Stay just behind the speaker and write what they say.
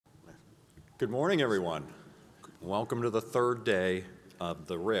Good morning, everyone. Welcome to the third day of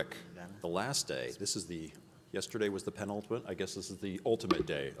the RIC, the last day. Yesterday was the penultimate. I guess this is the ultimate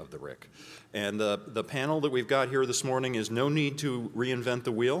day of the RIC. And the panel that we've got here this morning is No Need to Reinvent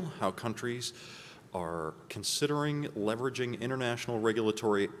the Wheel, how countries are considering leveraging international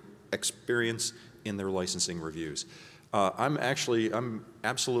regulatory experience in their licensing reviews. I'm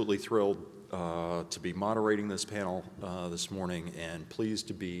absolutely thrilled to be moderating this panel this morning, and pleased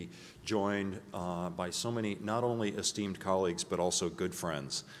to be joined by so many not only esteemed colleagues but also good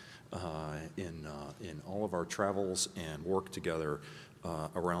friends in all of our travels and work together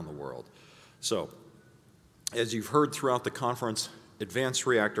around the world. So, as you've heard throughout the conference, advanced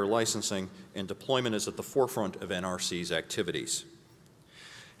reactor licensing and deployment is at the forefront of NRC's activities.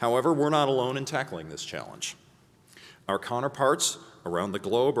 However, we're not alone in tackling this challenge. Our counterparts around the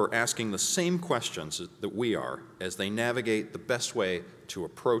globe are asking the same questions that we are as they navigate the best way to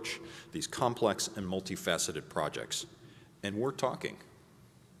approach these complex and multifaceted projects. And we're talking.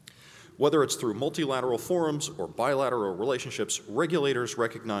 Whether it's through multilateral forums or bilateral relationships, regulators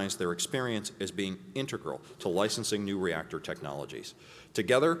recognize their experience as being integral to licensing new reactor technologies.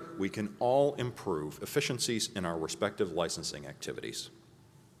 Together, we can all improve efficiencies in our respective licensing activities.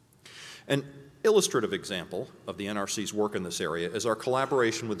 An illustrative example of the NRC's work in this area is our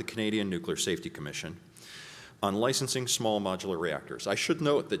collaboration with the Canadian Nuclear Safety Commission on licensing small modular reactors. I should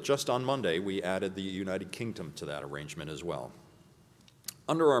note that just on Monday, we added the United Kingdom to that arrangement as well.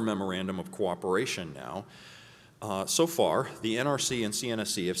 Under our memorandum of cooperation now, so far, the NRC and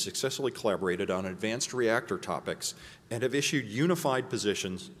CNSC have successfully collaborated on advanced reactor topics and have issued unified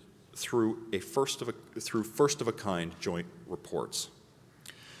positions through first-of-a-kind joint reports.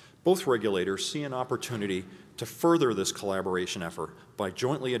 Both regulators see an opportunity to further this collaboration effort by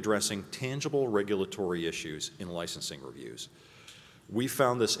jointly addressing tangible regulatory issues in licensing reviews. We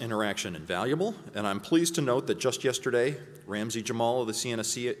found this interaction invaluable, and I'm pleased to note that just yesterday, Ramsey Jamal of the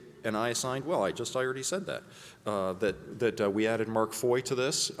CNSC and I assigned, well, I already said that, that we added Mark Foy to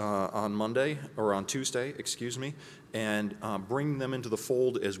this on Monday, or on Tuesday, excuse me, and bring them into the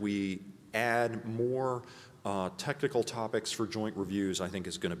fold as we add more technical topics for joint reviews, I think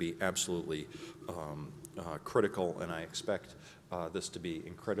is going to be absolutely critical, and I expect this to be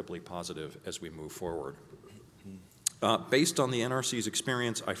incredibly positive as we move forward. Based on the NRC's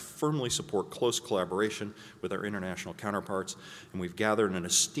experience, I firmly support close collaboration with our international counterparts, and we've gathered an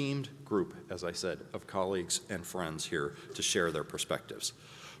esteemed group, as I said, of colleagues and friends here to share their perspectives.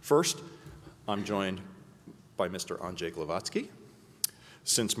 First, I'm joined by Mr. Andrzej Glowacki.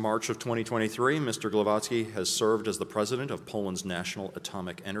 Since March of 2023, Mr. Glowacki has served as the president of Poland's National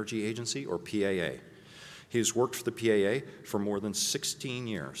Atomic Energy Agency, or PAA. He has worked for the PAA for more than 16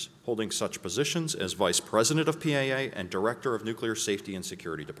 years, holding such positions as vice president of PAA and director of Nuclear Safety and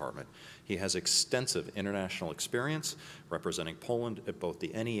Security Department. He has extensive international experience representing Poland at both the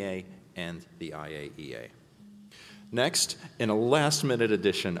NEA and the IAEA. Next, in a last-minute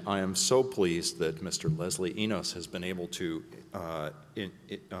addition, I am so pleased that Mr. Leslie Enos has been able to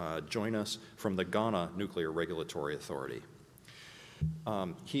join us from the Ghana Nuclear Regulatory Authority.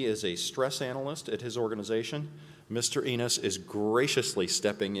 He is a stress analyst at his organization. Mr. Enos is graciously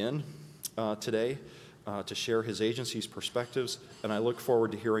stepping in today to share his agency's perspectives, and I look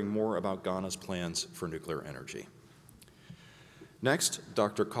forward to hearing more about Ghana's plans for nuclear energy. Next,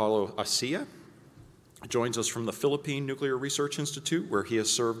 Dr. Carlo Acia joins us from the Philippine Nuclear Research Institute, where he has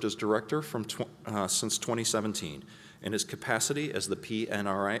served as director since 2017. In his capacity as the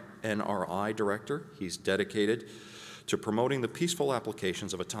PNRI director, he's dedicated to promoting the peaceful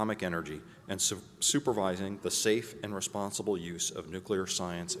applications of atomic energy and supervising the safe and responsible use of nuclear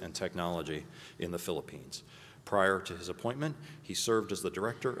science and technology in the Philippines. Prior to his appointment, he served as the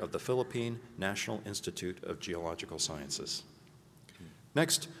director of the Philippine National Institute of Geological Sciences.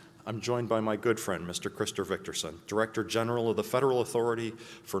 Next, I'm joined by my good friend, Mr. Christer Victorson, Director General of the Federal Authority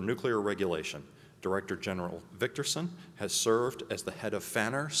for Nuclear Regulation. Director General Victorson has served as the head of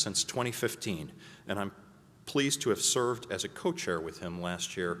FANR since 2015, and I'm pleased to have served as a co-chair with him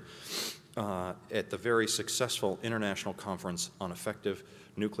last year at the very successful International Conference on Effective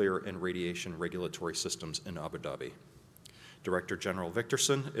Nuclear and Radiation Regulatory Systems in Abu Dhabi. Director General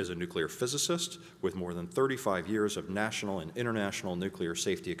Victorson is a nuclear physicist with more than 35 years of national and international nuclear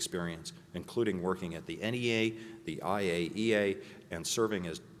safety experience, including working at the NEA, the IAEA, and serving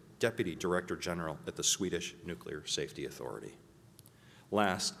as Deputy Director General at the Swedish Nuclear Safety Authority.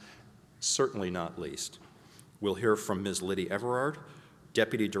 Last, certainly not least, we'll hear from Ms. Liddy Everard,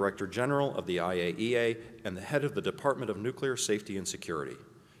 Deputy Director General of the IAEA and the head of the Department of Nuclear Safety and Security.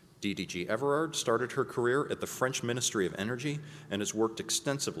 DDG Everard started her career at the French Ministry of Energy and has worked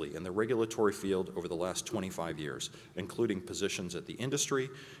extensively in the regulatory field over the last 25 years, including positions at the Industry,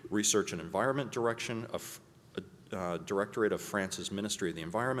 Research and Environment Directorate of France's Ministry of the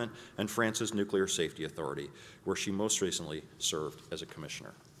Environment and France's Nuclear Safety Authority, where she most recently served as a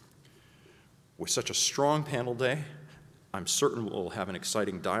commissioner. With such a strong panel day, I'm certain we'll have an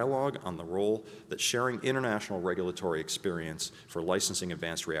exciting dialogue on the role that sharing international regulatory experience for licensing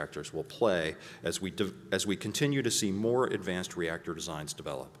advanced reactors will play as we continue to see more advanced reactor designs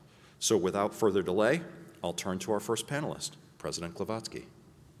develop. So without further delay, I'll turn to our first panelist, President Glavatsky.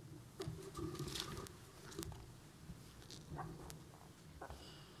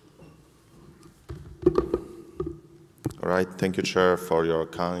 All right, thank you, Chair, for your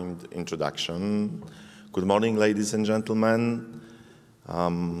kind introduction. Good morning, ladies and gentlemen.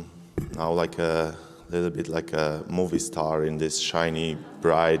 Now, like a little bit like a movie star in this shiny,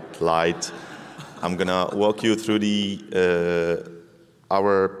 bright light, I'm gonna walk you through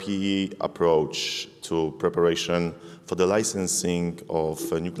our PE approach to preparation for the licensing of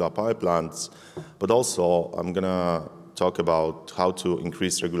nuclear power plants, but also I'm gonna talk about how to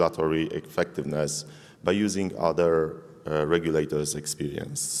increase regulatory effectiveness by using other regulators'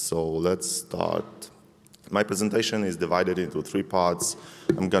 experience. So let's start. My presentation is divided into 3 parts.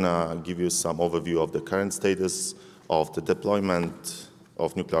 I'm gonna give you some overview of the current status of the deployment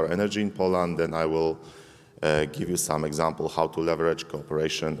of nuclear energy in Poland. Then I will give you some example how to leverage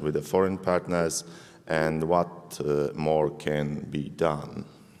cooperation with the foreign partners and what more can be done.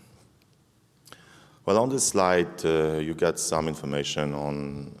 Well, on this slide, you get some information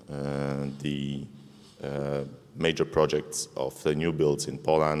on the major projects of the new builds in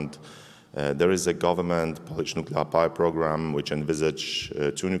Poland. There is a government Polish nuclear power program which envisage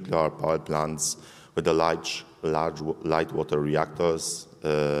 2 nuclear power plants with the large light water reactors.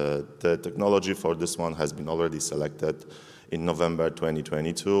 The technology for this one has been already selected in November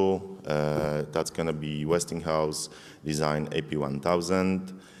 2022. That's going to be Westinghouse design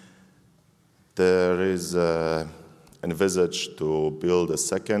AP1000. There is envisaged to build a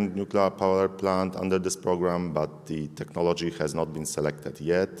second nuclear power plant under this program, but the technology has not been selected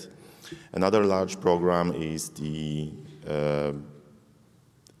yet. Another large program is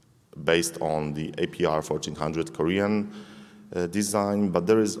based on the APR 1400 Korean design, but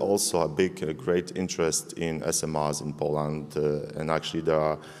there is also a great interest in SMRs in Poland, and actually there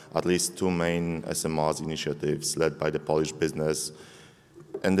are at least 2 main SMRs initiatives led by the Polish business,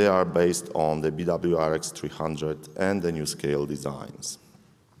 and they are based on the BWRX 300 and the NuScale designs.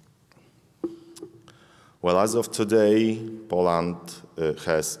 Well, as of today, Poland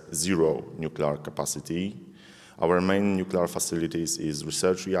has 0 nuclear capacity. Our main nuclear facilities is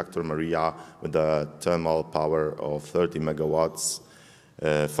Research Reactor Maria with a thermal power of 30 megawatts,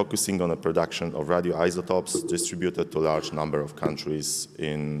 focusing on the production of radioisotopes distributed to a large number of countries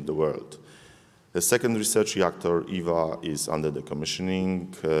in the world. The second research reactor, EVA, is under the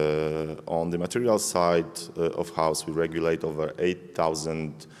commissioning. On the material side of house, we regulate over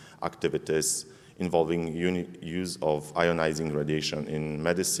 8,000 activities involving use of ionizing radiation in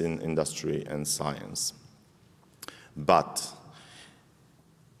medicine, industry, and science. But,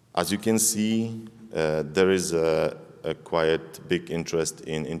 as you can see, there is a quite big interest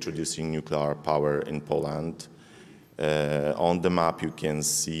in introducing nuclear power in Poland. On the map, you can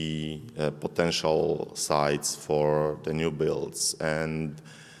see potential sites for the new builds. And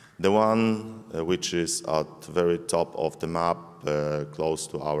the one which is at the very top of the map, close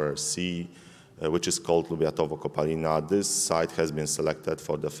to our sea, which is called Lubiatowo Kopalina. This site has been selected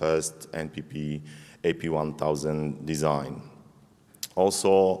for the first NPP AP1000 design.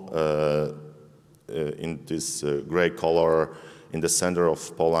 Also, in this gray color, in the center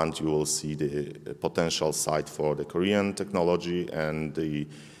of Poland, you will see the potential site for the Korean technology, and the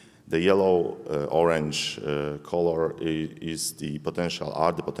yellow-orange color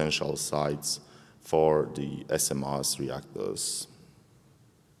are the potential sites for the SMRs reactors.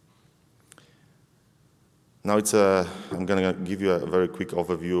 Now I'm going to give you a very quick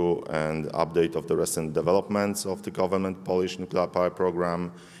overview and update of the recent developments of the government Polish nuclear power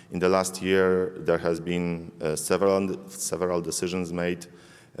program. In the last year, there has been several decisions made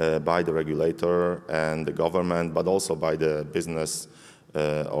by the regulator and the government, but also by the business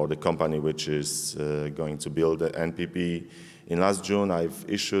or the company which is going to build the NPP. In last June, I've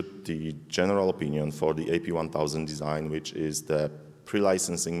issued the general opinion for the AP1000 design, which is the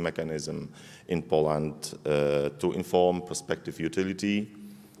pre-licensing mechanism in Poland to inform prospective utility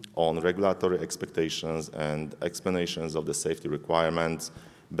on regulatory expectations and explanations of the safety requirements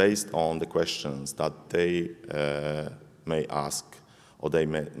based on the questions that they may ask or they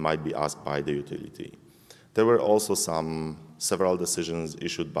might be asked by the utility. There were also several decisions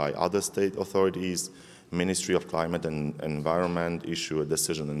issued by other state authorities. Ministry of Climate and Environment issued a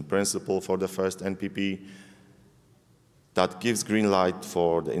decision in principle for the first NPP that gives green light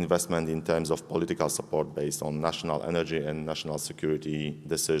for the investment in terms of political support based on national energy and national security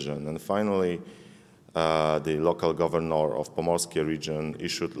decision. And finally, the local governor of Pomorskie region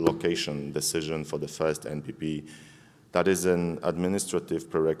issued location decision for the first NPP. That is an administrative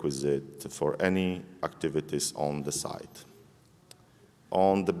prerequisite for any activities on the site.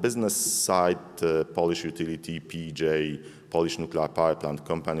 On the business side, the Polish utility PJ, Polish Nuclear Power Plant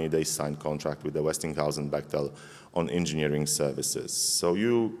Company, they signed contract with the Westinghouse and Bechtel on engineering services. So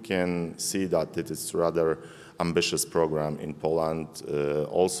you can see that it is rather ambitious program in Poland,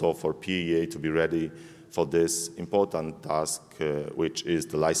 also for PEA to be ready for this important task, which is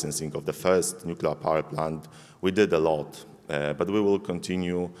the licensing of the first nuclear power plant. We did a lot, but we will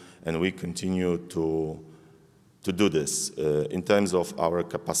continue, and we continue to do this in terms of our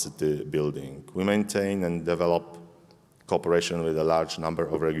capacity building. We maintain and develop cooperation with a large number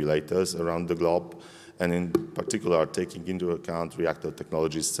of regulators around the globe, and in particular taking into account reactor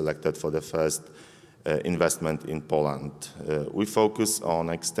technologies selected for the first investment in Poland. We focus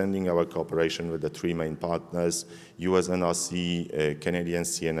on extending our cooperation with the three main partners, US NRC, Canadian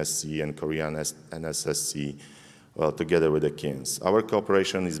CNSC, and Korean NSSC, well, together with the KINS. Our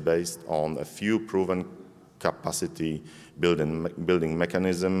cooperation is based on a few proven capacity building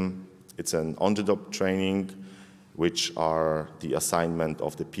mechanism. It's an on-the-job training, which are the assignment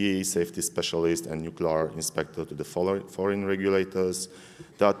of the PA safety specialist and nuclear inspector to the foreign regulators.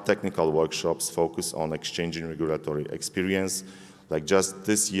 That technical workshops focus on exchanging regulatory experience. Like just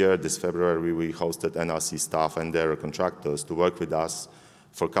this year, this February, we hosted NRC staff and their contractors to work with us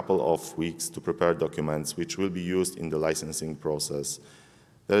for a couple of weeks to prepare documents which will be used in the licensing process.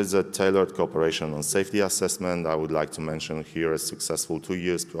 There is a tailored cooperation on safety assessment. I would like to mention here a successful 2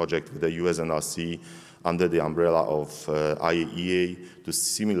 years project with the US NRC under the umbrella of IAEA to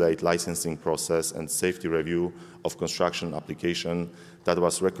simulate licensing process and safety review of construction application that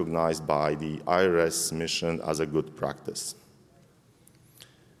was recognized by the IRS mission as a good practice.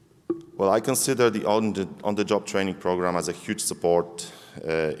 Well, I consider the on-the-job training program as a huge support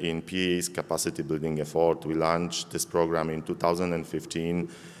in PA's capacity building effort. We launched this program in 2015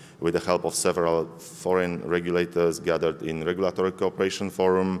 with the help of several foreign regulators gathered in Regulatory Cooperation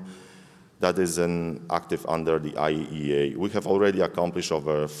Forum that is active under the IAEA. We have already accomplished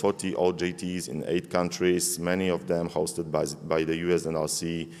over 40 OJTs in 8 countries, many of them hosted by the US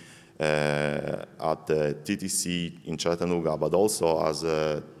NRC at the TTC in Chattanooga, but also as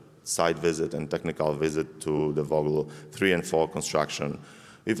a site visit and technical visit to the Vogtle 3 and 4 construction.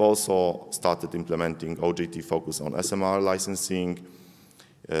 We've also started implementing OJT focus on SMR licensing.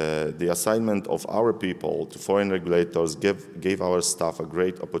 The assignment of our people to foreign regulators gave our staff a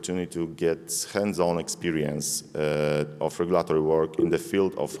great opportunity to get hands-on experience of regulatory work in the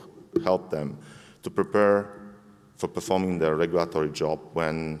field of help them to prepare for performing their regulatory job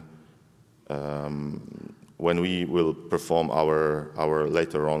when we will perform our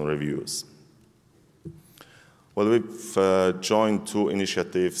later on reviews. Well, we've joined 2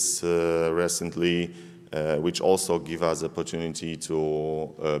 initiatives recently which also give us the opportunity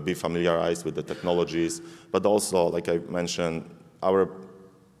to be familiarized with the technologies, but also, like I mentioned, we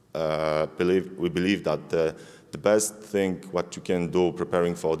believe that the best thing what you can do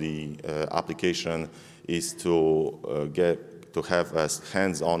preparing for the application is to have a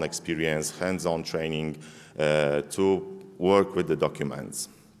hands-on experience, hands-on training to work with the documents.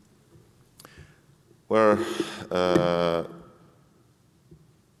 Where,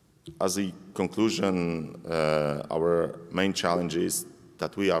 as a conclusion, our main challenges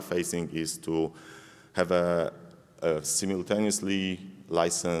that we are facing is to have a simultaneously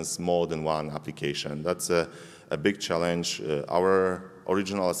license more than one application. That's a big challenge. Our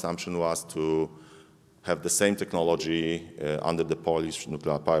original assumption was to have the same technology under the Polish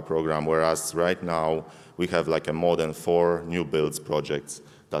nuclear power program, whereas right now we have like more than 4 new builds projects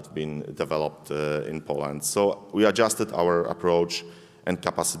that have been developed in Poland. So we adjusted our approach and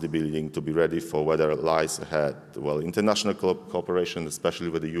capacity building to be ready for whatever lies ahead. Well, international cooperation, especially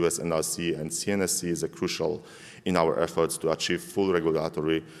with the US NRC and CNSC, is crucial in our efforts to achieve full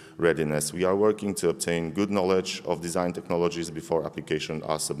regulatory readiness. We are working to obtain good knowledge of design technologies before applications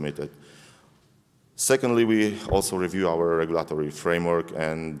are submitted. Secondly, we also review our regulatory framework,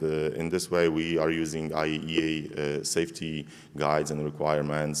 and in this way we are using IAEA safety guides and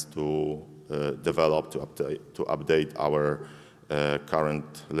requirements to develop, to update our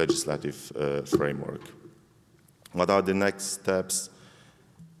current legislative framework. What are the next steps?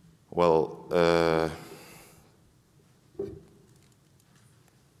 Well,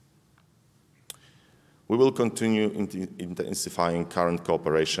 we will continue intensifying current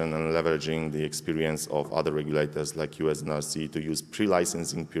cooperation and leveraging the experience of other regulators like US NRC to use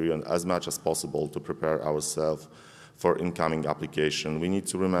pre-licensing period as much as possible to prepare ourselves for incoming application. We need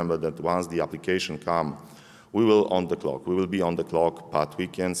to remember that once the application comes, we will be on the clock, but we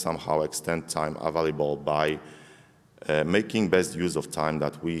can somehow extend time available by making best use of time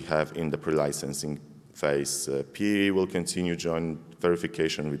that we have in the pre-licensing phase. PAE will continue joint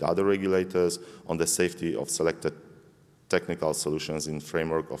verification with other regulators on the safety of selected technical solutions in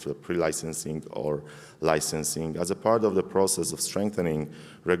framework of the pre-licensing or licensing. As a part of the process of strengthening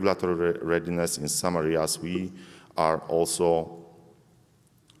regulatory readiness in some areas, we are also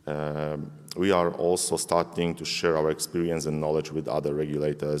starting to share our experience and knowledge with other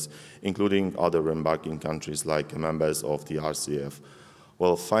regulators, including other embarking countries like members of the RCF.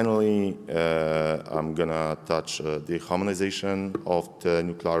 Well, finally, I'm going to touch the harmonization of the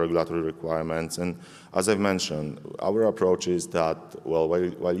nuclear regulatory requirements. And as I've mentioned, our approach is that, well,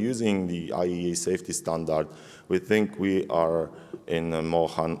 while using the IAEA safety standard, we think we are in a more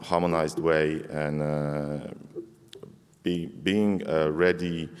harmonized way and being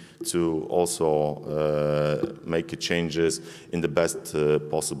ready to also make changes in the best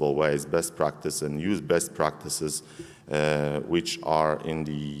possible ways, best practice, and use best practices which are in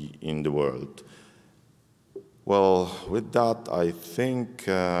the world. Well, with that, I think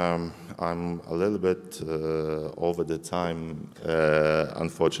I'm a little bit over the time,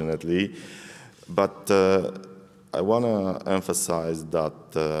 unfortunately, but I want to emphasize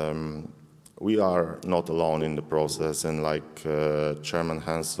that we are not alone in the process, and like Chairman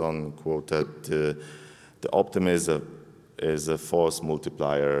Hanson quoted, the optimism is a force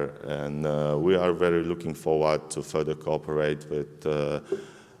multiplier, and we are very looking forward to further cooperate with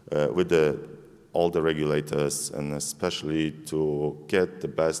all the regulators, and especially to get the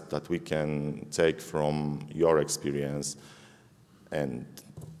best that we can take from your experience. And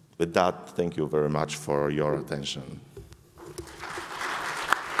with that, thank you very much for your attention.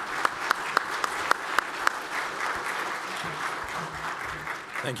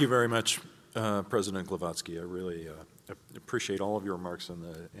 Thank you very much, President Glavatsky. I really appreciate all of your remarks in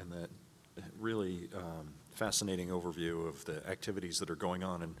that really fascinating overview of the activities that are going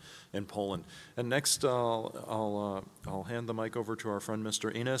on in Poland. And next, I'll hand the mic over to our friend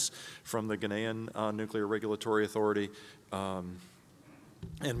Mr. Ines from the Ghanaian Nuclear Regulatory Authority, and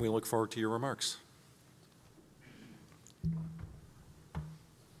we look forward to your remarks.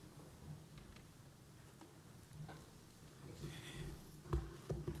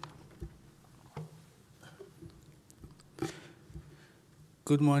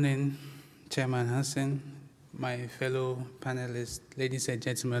 Good morning, Chairman Hansen, my fellow panelists, ladies and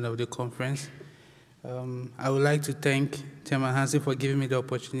gentlemen of the conference. I would like to thank Chairman Hansen for giving me the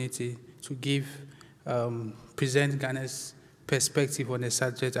opportunity to present Ghana's perspective on the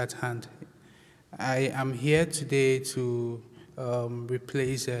subject at hand. I am here today to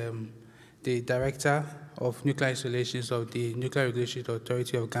replace the Director of Nuclear Installations of the Nuclear Regulatory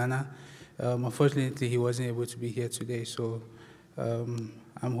Authority of Ghana. Unfortunately, he wasn't able to be here today, so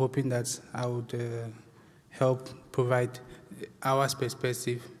I'm hoping that I would help provide our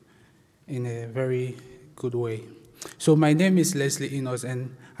perspective in a very good way. So my name is Leslie Inos,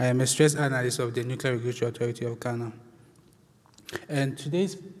 and I am a stress analyst of the Nuclear Regulatory Authority of Ghana. And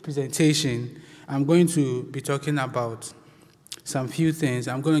today's presentation, I'm going to be talking about some few things.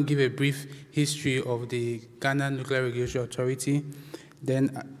 I'm going to give a brief history of the Ghana Nuclear Regulatory Authority.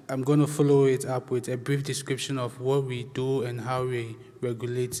 Then I'm going to follow it up with a brief description of what we do and how we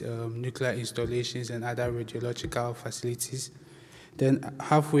regulate nuclear installations and other radiological facilities. Then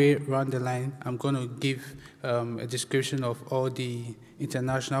halfway around the line, I'm going to give a description of all the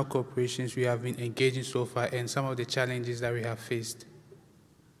international corporations we have been engaging so far and some of the challenges that we have faced.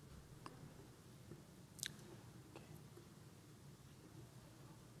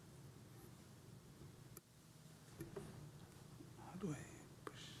 How do I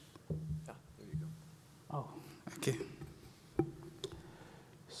push? Yeah, there you go. Oh, okay.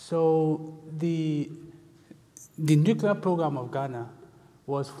 So the nuclear program of Ghana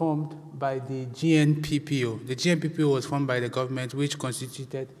was formed by the GNPPO. The GNPPO was formed by the government, which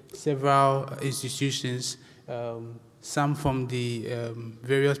constituted several institutions, some from the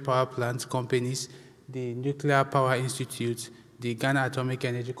various power plant companies, the Nuclear Power Institute, the Ghana Atomic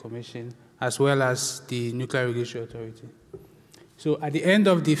Energy Commission, as well as the Nuclear Regulatory Authority. So at the end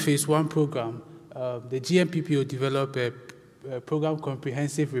of the Phase 1 program, the GNPPO developed a program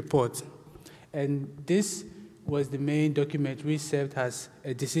comprehensive report, and this was the main document which served as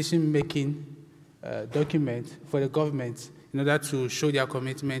a decision-making document for the government in order to show their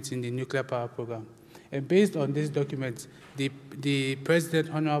commitment in the nuclear power program. And based on this document, the President,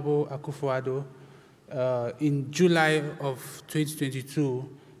 Honorable Akufo-Addo, in July of 2022,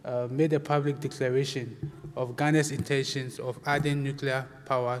 made a public declaration of Ghana's intentions of adding nuclear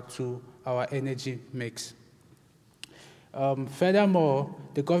power to our energy mix. Furthermore,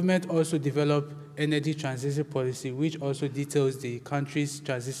 the government also developed energy transition policy, which also details the country's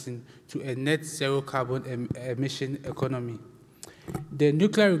transition to a net zero carbon emission economy. The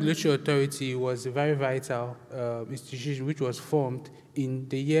Nuclear Regulatory Authority was a very vital institution which was formed in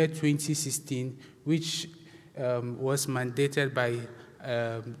the year 2016, which was mandated by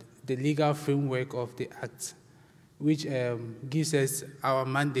the legal framework of the Act, which gives us our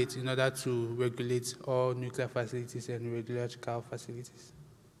mandate in order to regulate all nuclear facilities and radiological facilities.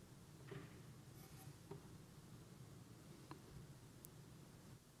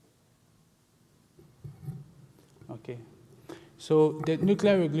 Okay. So the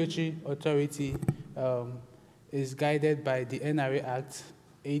Nuclear Regulatory Authority is guided by the NRA Act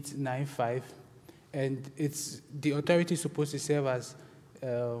 895, and the authority is supposed to serve as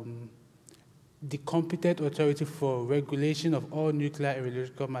the competent authority for regulation of all nuclear and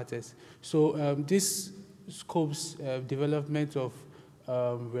radiological matters. So this scopes development of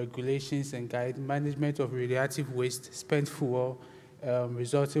regulations and guide management of radioactive waste, spent fuel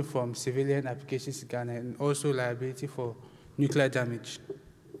resulting from civilian applications in Ghana, and also liability for nuclear damage.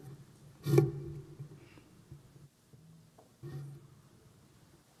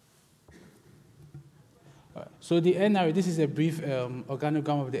 So the NRA, this is a brief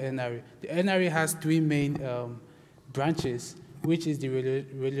organogram of the NRA. The NRA has three main branches, which is the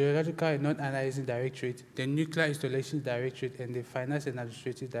Radiological and Non-Analyzing Directorate, the Nuclear Installations Directorate, and the Finance and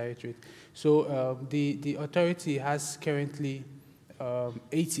Administrative Directorate. So the authority has currently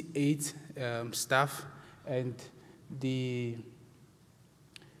 88 staff, and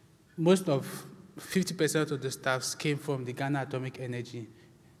most of 50% of the staffs came from the Ghana Atomic Energy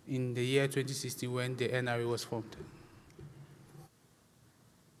in the year 2016 when the NRA was formed.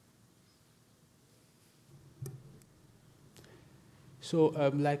 So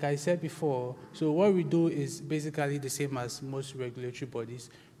like I said before, so what we do is basically the same as most regulatory bodies.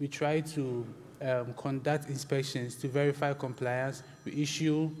 We try to conduct inspections to verify compliance. We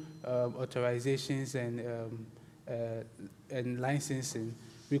issue authorizations and licensing.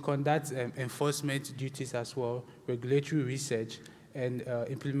 We conduct enforcement duties as well, regulatory research, and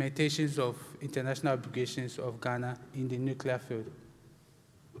implementations of international obligations of Ghana in the nuclear field.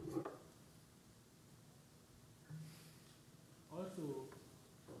 Also,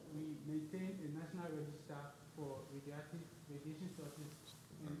 we maintain a national register for radiation sources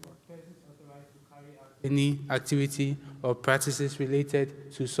and for persons authorized to carry out any activity or practices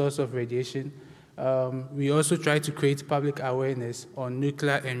related to source of radiation. We also try to create public awareness on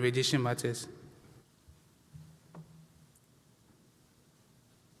nuclear and radiation matters.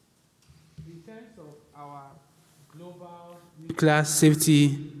 In terms of our global nuclear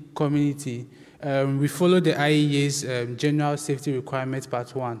safety community, we follow the IAEA's General Safety Requirements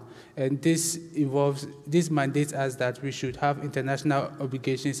Part 1, and this mandates us that we should have international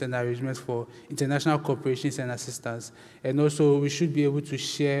obligations and arrangements for international cooperations and assistance, and also we should be able to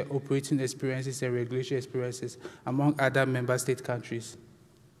share operating experiences and regulatory experiences among other member state countries.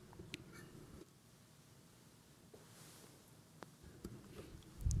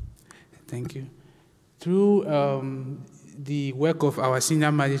 Thank you. Through the work of our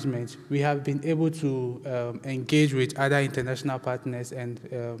senior management, we have been able to engage with other international partners and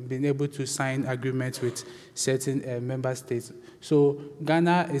been able to sign agreements with certain member states. So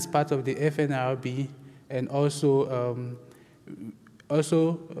Ghana is part of the FNRB, and also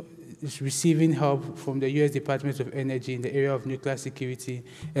is receiving help from the U.S. Department of Energy in the area of nuclear security,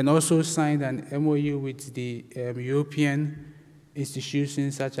 and also signed an MOU with the European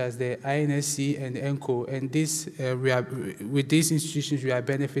institutions such as the INSC and ENCO, and with these institutions we are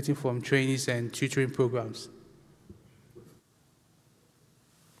benefiting from trainings and tutoring programs.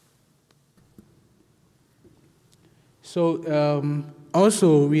 So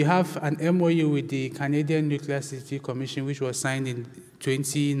also we have an MOU with the Canadian Nuclear Safety Commission, which was signed in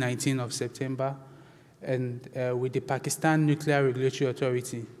 2019 of September, and with the Pakistan Nuclear Regulatory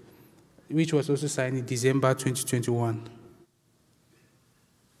Authority, which was also signed in December 2021.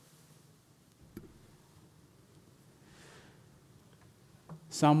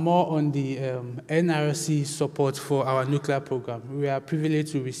 Some more on the NRC support for our nuclear program. We are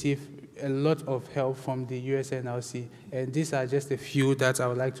privileged to receive a lot of help from the US NRC, and these are just a few that I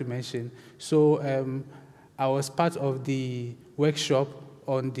would like to mention. So I was part of the workshop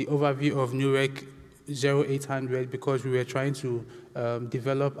on the overview of NUREC 0800 because we were trying to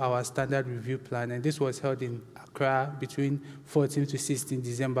develop our standard review plan, and this was held in Accra between 14 to 16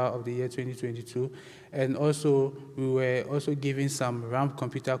 December of the year 2022. And also, we were also giving some ramp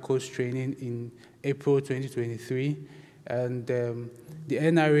computer course training in April 2023. And the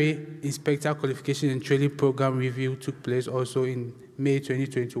NRA Inspector Qualification and Training Program review took place also in May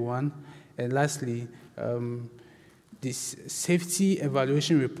 2021. And lastly, these safety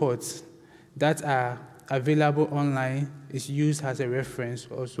evaluation reports that are available online is used as a reference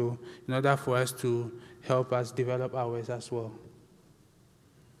also in order for us to help us develop ours as well.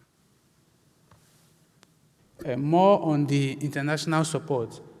 More on the international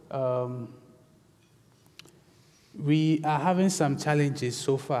support. We are having some challenges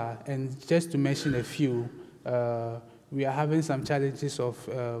so far, and just to mention a few, we are having some challenges of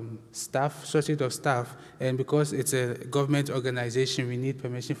staff, shortage of staff, and because it's a government organization, we need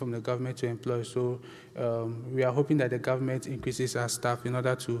permission from the government to employ. So we are hoping that the government increases our staff in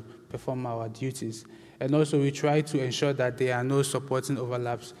order to perform our duties. And also we try to ensure that there are no supporting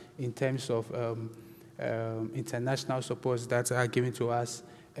overlaps in terms of international supports that are given to us.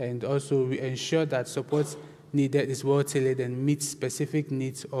 And also we ensure that support needed is well tailored and meets specific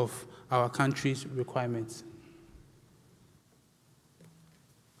needs of our country's requirements.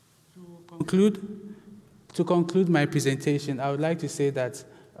 To conclude my presentation, I would like to say that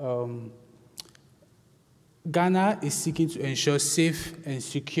Ghana is seeking to ensure safe and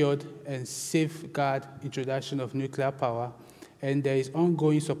secured and safeguard introduction of nuclear power, and there is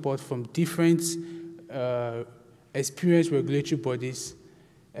ongoing support from different experienced regulatory bodies,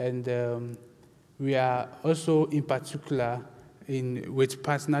 and we are also in particular with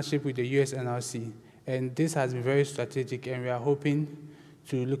partnership with the US NRC, and this has been very strategic, and we are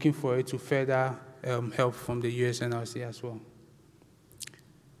looking forward to further help from the US NRC as well.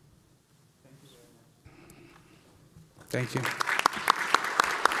 Thank you.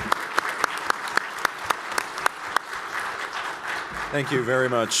 Thank you very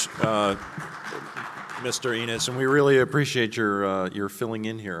much, Mr. Enos, and we really appreciate your filling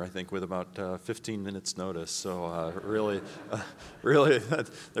in here, I think, with about 15 minutes notice. So really,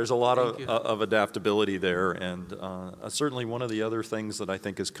 there's a lot of adaptability there, and certainly one of the other things that I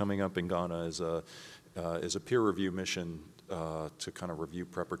think is coming up in Ghana is a peer review mission to kind of review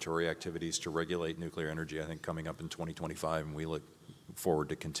preparatory activities to regulate nuclear energy, I think, coming up in 2025, and we look forward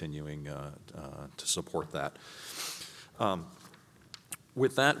to continuing to support that.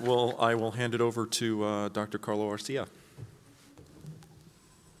 With that, I will hand it over to Dr. Carlo Arcia.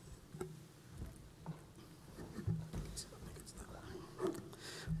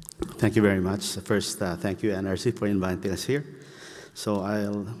 Thank you very much. First, thank you, NRC, for inviting us here. So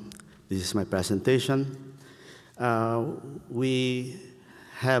this is my presentation. We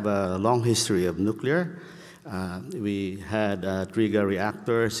have a long history of nuclear. We had a trigger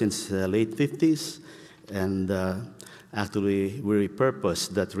reactor since the late 50s, and actually, we repurposed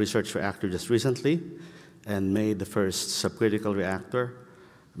that research reactor just recently and made the first subcritical reactor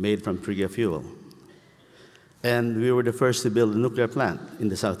made from trigger fuel. And we were the first to build a nuclear plant in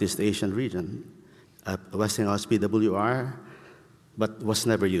the Southeast Asian region, Westinghouse PWR, but was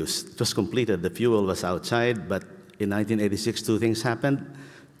never used. It was completed. The fuel was outside, but in 1986, two things happened.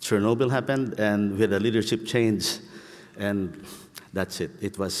 Chernobyl happened, and we had a leadership change, and that's it.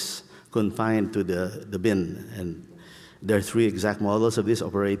 It was confined to the bin, and there are three exact models of this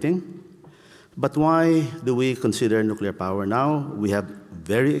operating. But why do we consider nuclear power now? We have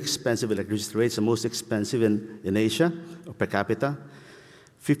very expensive electricity rates, the most expensive in Asia per capita.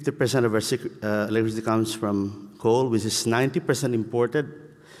 50% of our electricity comes from coal, which is 90% imported,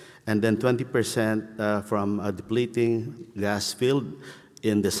 and then 20% from a depleting gas field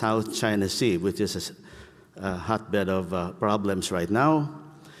in the South China Sea, which is a hotbed of problems right now,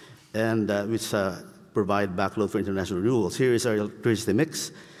 and which provide backload for international rules. Here is our electricity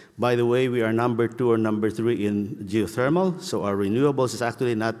mix. By the way, we are number 2 or number 3 in geothermal, so our renewables is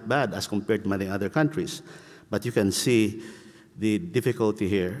actually not bad as compared to many other countries. But you can see the difficulty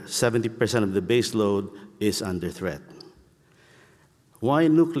here. 70% of the base load is under threat. Why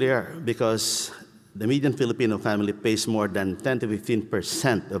nuclear? Because the median Filipino family pays more than 10 to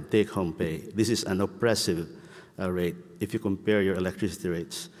 15% of take-home pay. This is an oppressive rate if you compare your electricity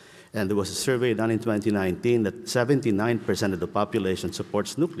rates. And there was a survey done in 2019 that 79% of the population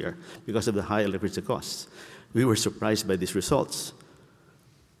supports nuclear because of the high electricity costs. We were surprised by these results.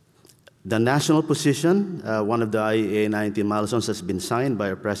 The national position, one of the IAEA 19 milestones has been signed by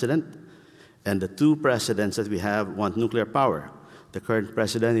our president, and the two presidents that we have want nuclear power. the current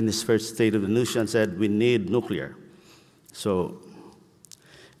president in his first State of the Nation said we need nuclear. So,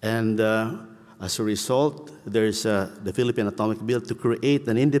 and as a result, there's the Philippine Atomic Bill to create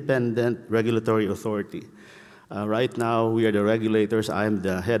an independent regulatory authority. Right now, we are the regulators. I'm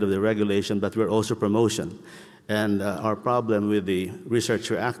the head of the regulation, but we're also promotion. And our problem with the research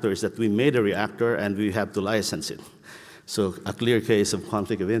reactor is that we made a reactor and we have to license it. So a clear case of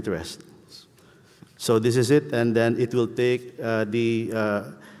conflict of interest. So this is it, and then it will take the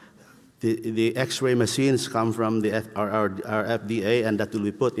X-ray machines come from our FDA, and that will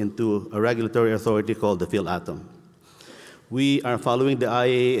be put into a regulatory authority called the PhilAtom. We are following the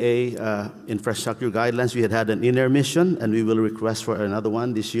IAEA infrastructure guidelines. We had an intermission, and we will request for another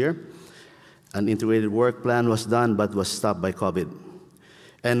one this year. An integrated work plan was done, but was stopped by COVID.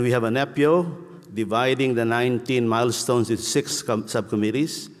 And we have an EPIO dividing the 19 milestones into 6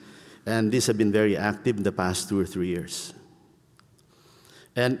 subcommittees, and these have been very active in the past 2 or 3 years.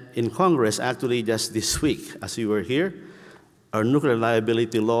 And in Congress, actually just this week, as we were here, our nuclear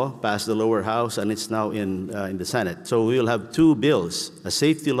liability law passed the lower house, and it's now in the Senate. So we will have 2 bills, a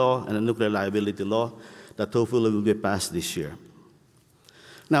safety law and a nuclear liability law, that hopefully will be passed this year.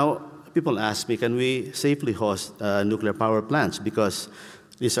 Now, people ask me, can we safely host nuclear power plants? Because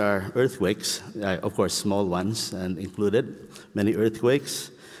these are earthquakes, of course, small ones and included, many earthquakes.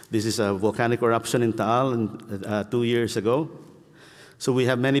 This is a volcanic eruption in Taal 2 years ago. So we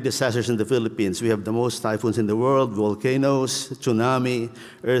have many disasters in the Philippines. We have the most typhoons in the world, volcanoes, tsunami,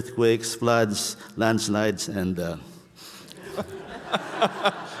 earthquakes, floods, landslides, and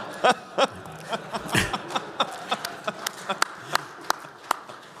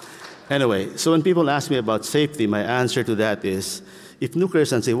anyway, so when people ask me about safety, my answer to that is, if nuclear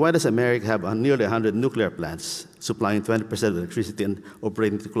is unsafe, why does America have nearly 100 nuclear plants supplying 20% of electricity and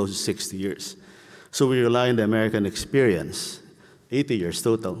operating to close to 60 years? So we rely on the American experience. 80 years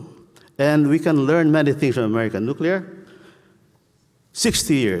total. And we can learn many things from American nuclear.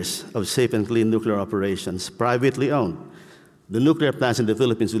 60 years of safe and clean nuclear operations, privately owned. The nuclear plants in the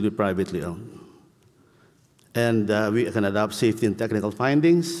Philippines will be privately owned. And we can adopt safety and technical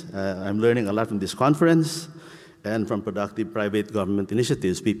findings. I'm learning a lot from this conference and from productive private government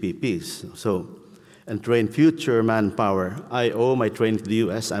initiatives, PPPs. So, and train future manpower. I owe my training to the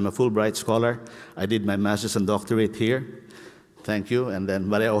US. I'm a Fulbright scholar. I did my master's and doctorate here. Thank you. And then,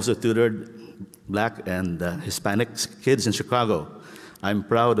 but I also tutored Black and Hispanic kids in Chicago. I'm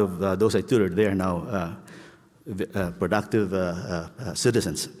proud of those I tutored there now, productive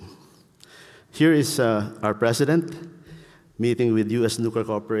citizens. Here is our president meeting with U.S. Nuclear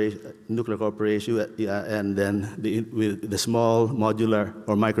Corporation, and then with the small modular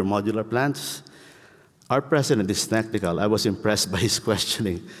or micro modular plants. Our president is technical. I was impressed by his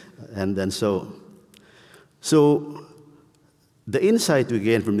questioning, and then so. The insight we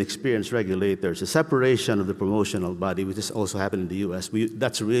gain from the experienced regulators, the separation of the promotional body, which is also happening in the US,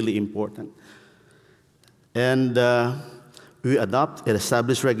 that's really important. And we adopt and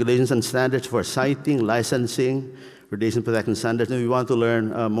establish regulations and standards for siting, licensing, radiation protection standards, and we want to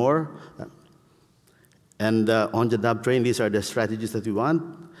learn more. And on-the-job training, these are the strategies that we want.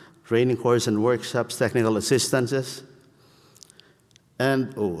 Training courses and workshops, technical assistances.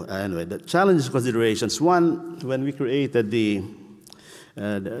 And, anyway, the challenges and considerations. One, when we created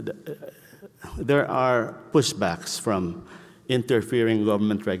there are pushbacks from interfering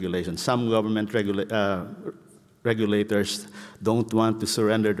government regulations. Some government regulators don't want to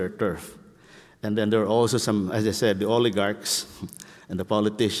surrender their turf. And then there are also some, as I said, the oligarchs and the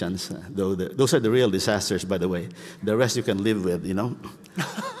politicians. Those are the real disasters, by the way. The rest you can live with, you know.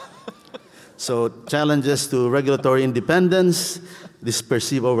 So challenges to regulatory independence, this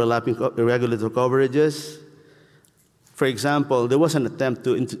perceived overlapping regulatory coverages. For example, there was an attempt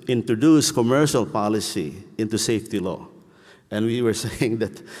to introduce commercial policy into safety law. And we were saying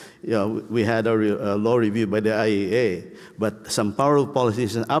that, you know, we had a law review by the IAEA, but some powerful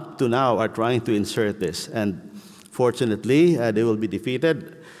politicians up to now are trying to insert this. And fortunately, they will be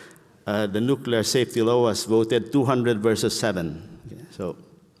defeated. The nuclear safety law was voted 200 versus 7. Okay, so.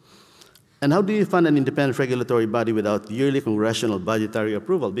 And how do you fund an independent regulatory body without yearly congressional budgetary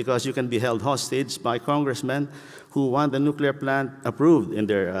approval? Because you can be held hostage by congressmen who want the nuclear plant approved in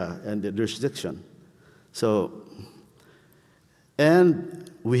their jurisdiction. So,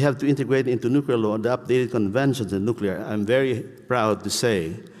 and we have to integrate into nuclear law the updated conventions on nuclear. I'm very proud to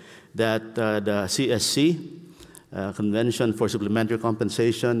say that the CSC, Convention for Supplementary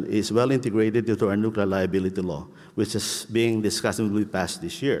Compensation, is well integrated into our nuclear liability law, which is being discussed and will be passed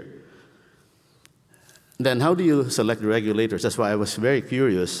this year. Then how do you select the regulators? That's why I was very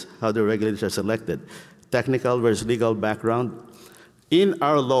curious how the regulators are selected. Technical versus legal background. In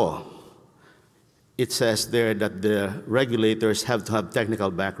our law, it says there that the regulators have to have technical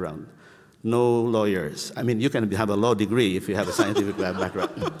background. No lawyers. I mean, you can have a law degree if you have a scientific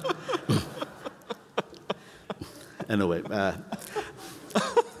background. Anyway, I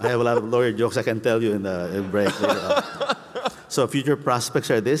have a lot of lawyer jokes I can tell you in the break later on. So future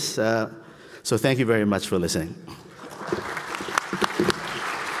prospects are this. So thank you very much for listening.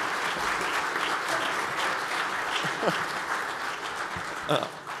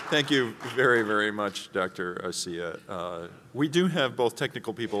 Thank you very, very much, Dr. Asia. We do have both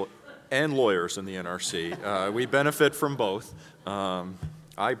technical people and lawyers in the NRC. We benefit from both.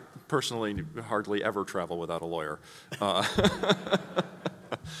 I personally hardly ever travel without a lawyer.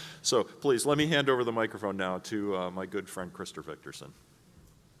 So please, let me hand over the microphone now to my good friend, Krister Victorson.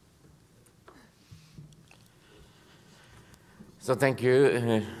 So thank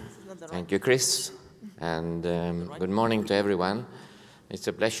you, Chris, and good morning to everyone. It's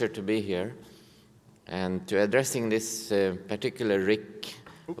a pleasure to be here and to addressing this particular RIC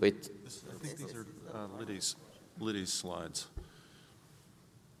with... I think these are Liddy's slides.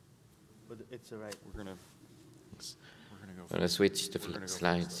 But it's all right. We're gonna go switch to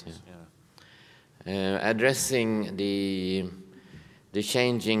slides. Yeah. Addressing the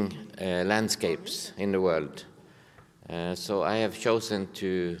changing landscapes in the world. So I have chosen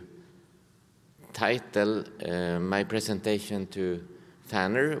to title my presentation to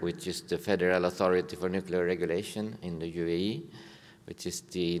FANR, which is the Federal Authority for Nuclear Regulation in the UAE, which is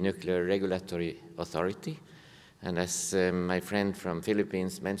the Nuclear Regulatory Authority. And as my friend from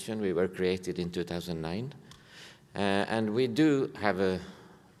Philippines mentioned, we were created in 2009. And we do have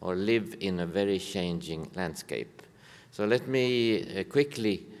or live in a very changing landscape. So let me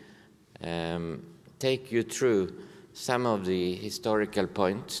quickly take you through some of the historical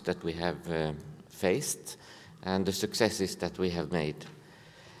points that we have faced and the successes that we have made.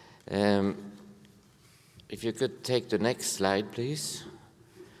 If you could take the next slide, please.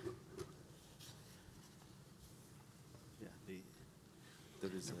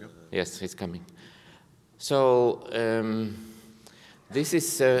 Yes, it's coming. So this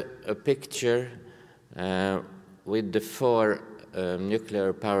is a picture with the 4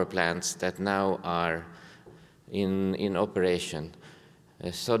 nuclear power plants that now are in operation.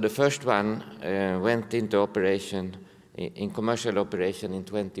 So the first one went into operation, in commercial operation in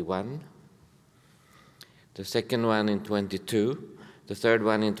 21, the second one in 22, the third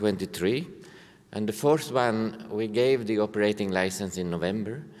one in 23, and the fourth one we gave the operating license in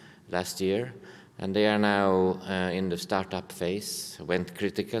November last year, and they are now in the startup phase, went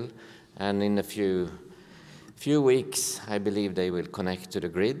critical, and in a few weeks I believe they will connect to the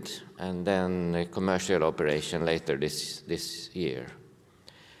grid, and then a commercial operation later this year.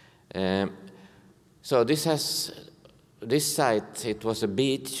 So this site, it was a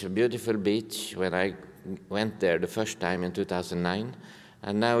beach, a beautiful beach, when I went there the first time in 2009,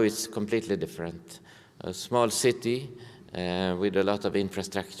 and now it's completely different. A small city with a lot of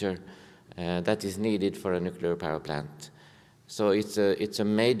infrastructure that is needed for a nuclear power plant. So it's a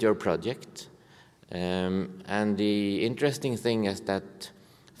major project, and the interesting thing is that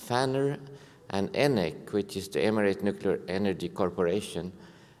FANR and ENEC, which is the Emirate Nuclear Energy Corporation,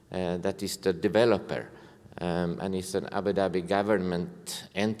 that is the developer, and it's an Abu Dhabi government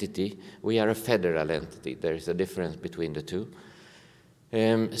entity. We are a federal entity. There is a difference between the two.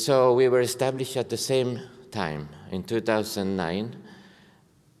 So we were established at the same time. In 2009,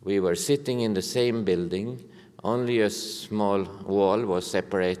 we were sitting in the same building. Only a small wall was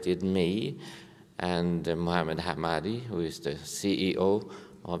separated me and Mohammed Hamadi, who is the CEO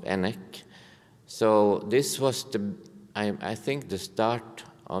of ENEC. So this was, I think, the start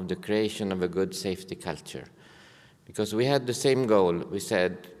of the creation of a good safety culture. Because we had the same goal. We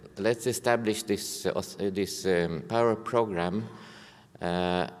said, let's establish this power program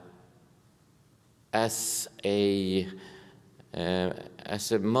as a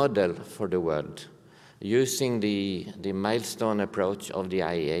model for the world, using the milestone approach of the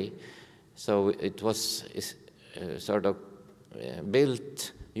IAEA. So it was sort of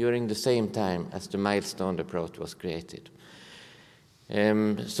built during the same time as the milestone approach was created.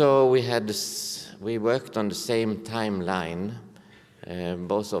 So we worked on the same timeline,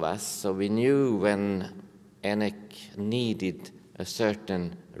 both of us. So we knew when ENEC needed a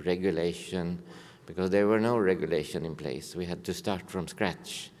certain regulation, because there were no regulation in place. We had to start from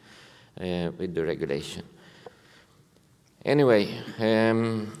scratch with the regulation. Anyway,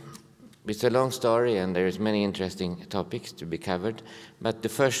 it's a long story and there's many interesting topics to be covered, but the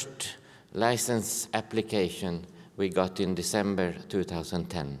first license application we got in December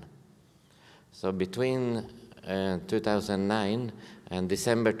 2010. So between 2009 and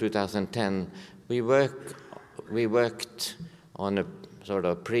December 2010, we worked on a sort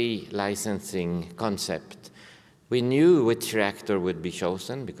of pre-licensing concept. We knew which reactor would be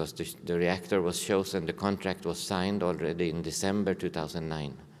chosen because the reactor was chosen, the contract was signed already in December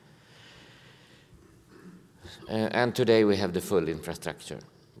 2009. And today we have the full infrastructure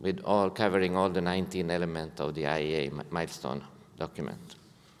with covering all the 19 elements of the IAEA milestone document.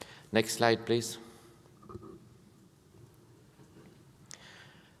 Next slide, please.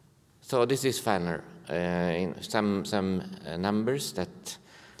 So this is FANR, some numbers that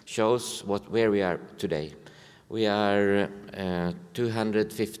shows where we are today. We are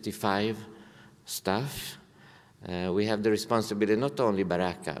 255 staff. We have the responsibility, not only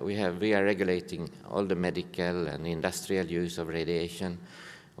Baraka, we are regulating all the medical and industrial use of radiation.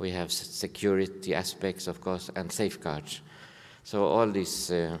 We have security aspects, of course, and safeguards. So all these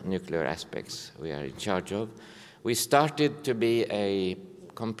nuclear aspects we are in charge of. We started to be a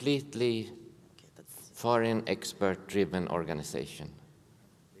completely foreign expert-driven organization.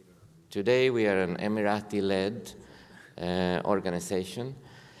 Today we are an Emirati-led organization,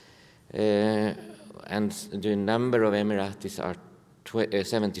 and the number of Emiratis are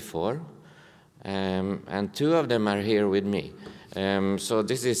 74, and 2 of them are here with me. So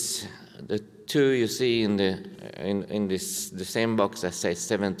this is the 2 you see in the same box that says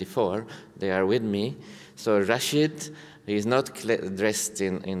 74. They are with me. So Rashid, he is not dressed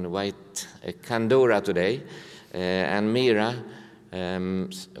in white kandura today, and Mira,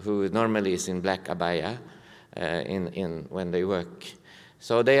 who normally is in black abaya when they work.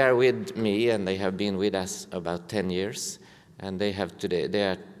 So they are with me, and they have been with us about 10 years, and they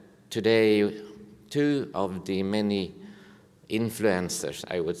are today 2 of the many influencers,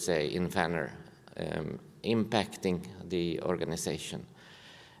 I would say, in FANR, impacting the organization.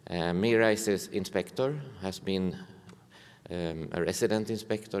 Mira is an inspector, has been a resident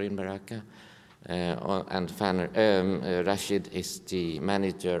inspector in Baraka, and Rashid is the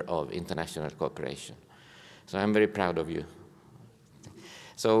manager of international cooperation. So I'm very proud of you.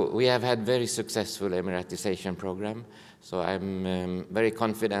 So we have had very successful Emiratization program. So I'm very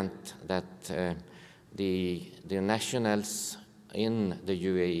confident that the nationals in the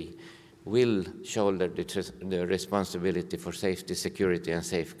UAE will shoulder the responsibility for safety, security, and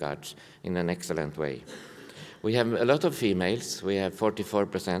safeguards in an excellent way. We have a lot of females. We have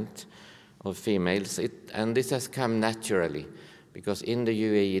 44% of females, and this has come naturally because in the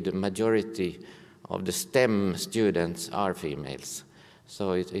UAE the majority of the STEM students are females.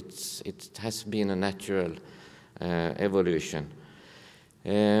 So it has been a natural evolution.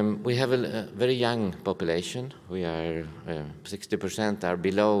 We have a very young population. We are 60% are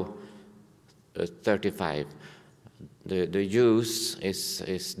below 35. The youth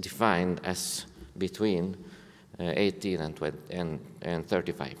is defined as between 18 and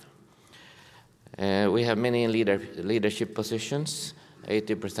 35. We have many in leadership positions.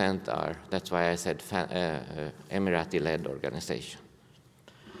 80% are, that's why I said Emirati-led organization.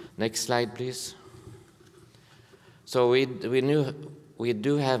 Next slide, please. So we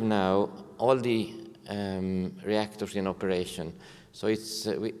do have now all the reactors in operation. So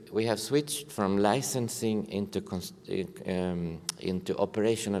we have switched from licensing into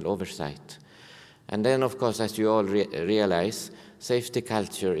operational oversight. And then, of course, as you all realize, safety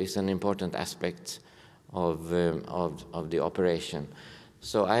culture is an important aspect of the operation.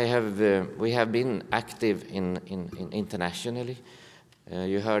 So we have been active internationally.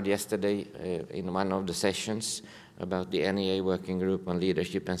 You heard yesterday in one of the sessions about the NEA working group on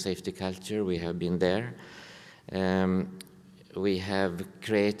leadership and safety culture. We have been there. We have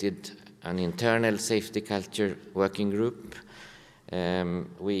created an internal safety culture working group.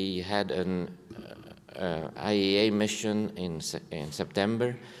 We had an IAEA mission in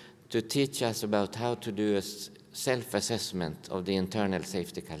September to teach us about how to do a self-assessment of the internal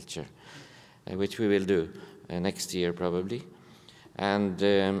safety culture, which we will do next year probably. And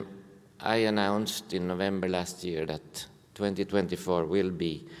I announced in November last year that 2024 will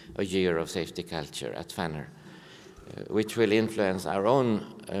be a year of safety culture at FANR, which will influence our own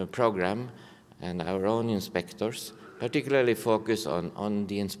program and our own inspectors, particularly focus on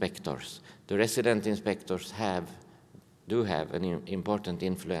the inspectors. The resident inspectors do have an important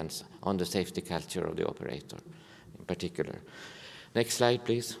influence on the safety culture of the operator in particular. Next slide,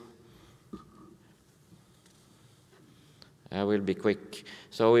 please. I will be quick.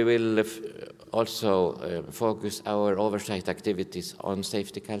 So we will also focus our oversight activities on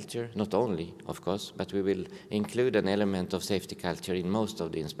safety culture, not only, of course, but we will include an element of safety culture in most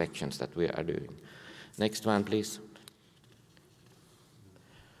of the inspections that we are doing. Next one, please.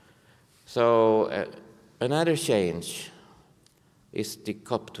 So Another change is the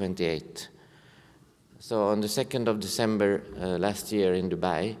COP28. So on the 2nd of December last year in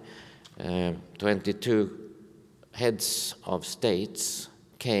Dubai, 22 heads of states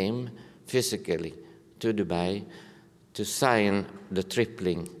came physically to Dubai to sign the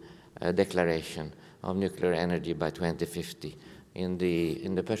tripling declaration of nuclear energy by 2050 in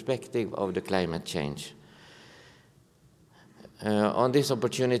the perspective of the climate change. On this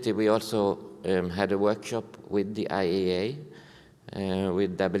opportunity, we also had a workshop with the IAEA,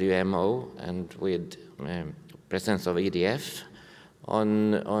 with WMO, and with presence of EDF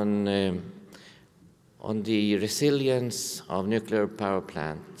on the resilience of nuclear power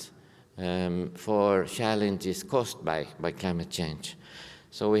plants for challenges caused by climate change.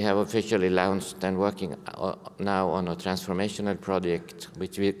 So we have officially launched and working now on a transformational project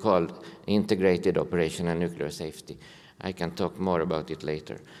which we call Integrated Operational Nuclear Safety. I can talk more about it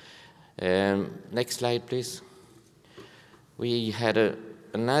later. Next slide, please. We had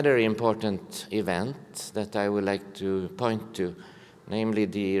another important event that I would like to point to, namely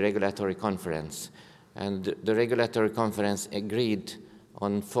the Regulatory Conference. And the Regulatory Conference agreed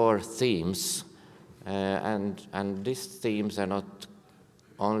on 4 themes, and these themes are not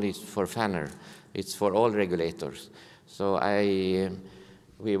only for FANR, it's for all regulators. So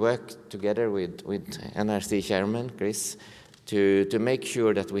we worked together with NRC Chairman, Chris, to make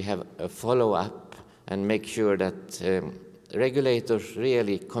sure that we have a follow-up and make sure that regulators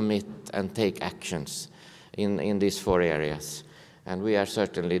really commit and take actions in these 4 areas. And we are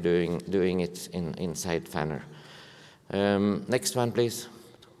certainly doing it inside FANR. Next one, please.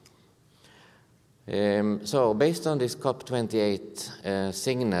 So based on this COP28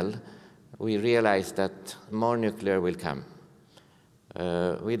 signal, we realized that more nuclear will come.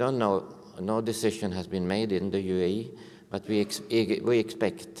 We don't know, no decision has been made in the UAE, but we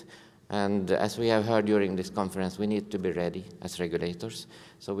expect. And as we have heard during this conference, we need to be ready as regulators.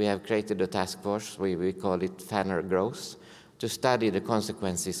 So we have created a task force, we call it FANR Growth, to study the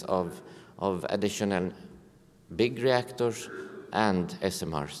consequences of additional big reactors and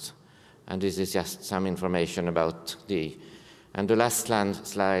SMRs. And this is just some information about and the last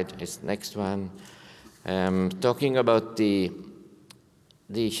slide is next one, talking about the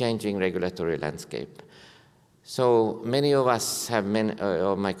changing regulatory landscape. So many of us have,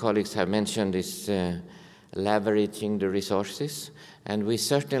 my colleagues have mentioned this leveraging the resources, and we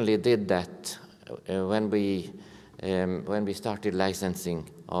certainly did that when we started licensing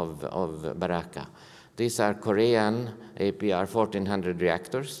of Baraka. These are Korean APR 1400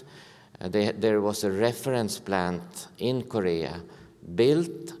 reactors. There was a reference plant in Korea,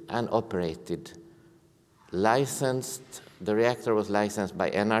 built and operated, licensed. The reactor was licensed by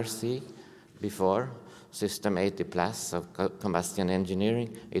NRC before, System 80+ of combustion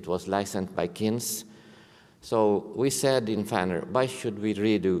engineering. It was licensed by KINS. So we said in FANR, why should we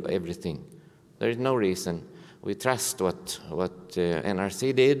redo everything? There is no reason. We trust what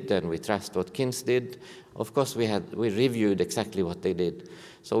NRC did, and we trust what KINS did. Of course, we reviewed exactly what they did.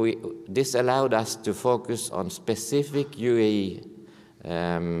 So this allowed us to focus on specific UAE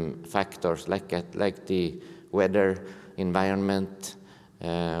factors like the weather, environment,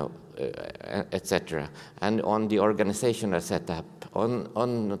 etc., and on the organizational setup,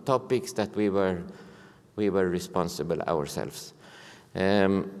 on topics that we were responsible ourselves.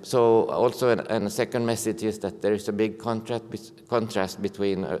 So also, and the second message is that there is a big contrast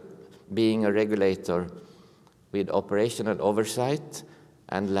between being a regulator with operational oversight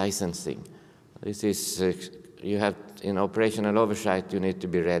and licensing. This is, you have, in operational oversight, you need to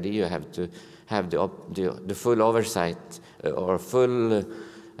be ready. You have to have the full oversight or full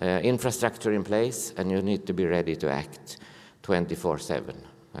infrastructure in place, and you need to be ready to act 24/7.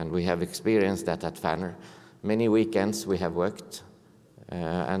 And we have experienced that at FANR. Many weekends we have worked,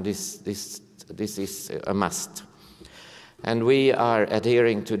 and this is a must. And we are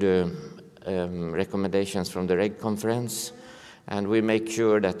adhering to the recommendations from the Reg Conference, and we make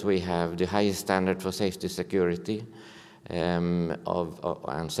sure that we have the highest standard for safety, security, and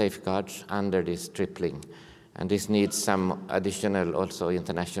safeguards under this tripling. And this needs some additional also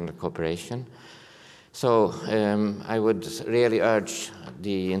international cooperation. So I would really urge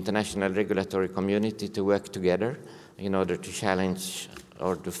the international regulatory community to work together in order to challenge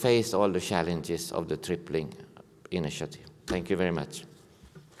or to face all the challenges of the tripling initiative. Thank you very much.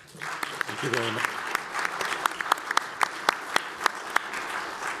 Thank you very much.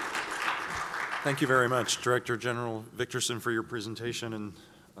 Thank you very much, Director General Victorson, for your presentation. And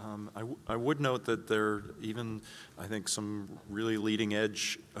I would note that there are even, I think, some really leading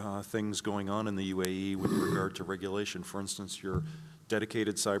edge things going on in the UAE with regard to regulation. For instance, your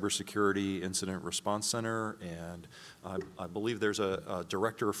dedicated cybersecurity incident response center, and I believe there's a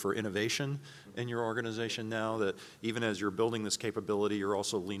director for innovation in your organization now that even as you're building this capability, you're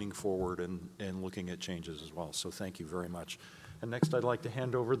also leaning forward and looking at changes as well. So thank you very much. And next, I'd like to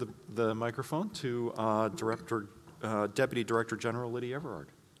hand over the microphone to Deputy Director General Lydia Everard.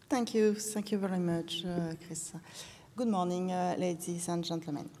 Thank you very much, Chris. Good morning, ladies and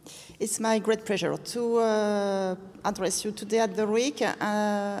gentlemen. It's my great pleasure to address you today at the RIC,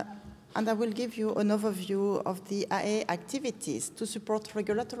 and I will give you an overview of the IAEA activities to support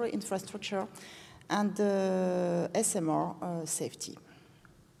regulatory infrastructure and SMR safety.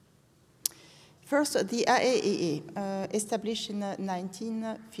 First, the IAEA, established in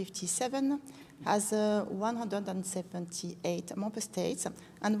 1957, has 178 member states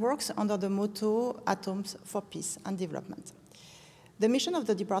and works under the motto Atoms for Peace and Development. The mission of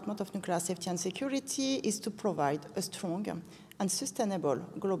the Department of Nuclear Safety and Security is to provide a strong and sustainable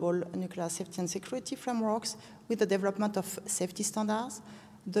global nuclear safety and security frameworks with the development of safety standards,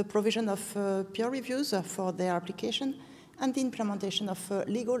 the provision of peer reviews for their application, and the implementation of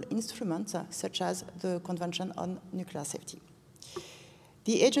legal instruments such as the Convention on Nuclear Safety.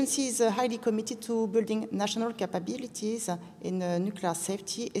 The agency is highly committed to building national capabilities in nuclear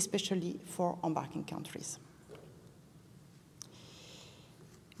safety, especially for embarking countries.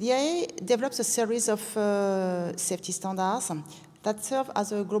 The IAEA develops a series of safety standards that serve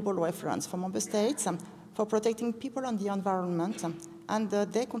as a global reference for member states for protecting people and the environment, and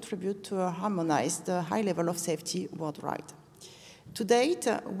they contribute to a harmonized high level of safety worldwide. To date,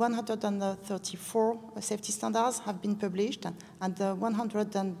 134 safety standards have been published, and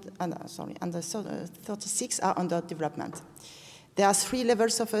 36 are under development. There are 3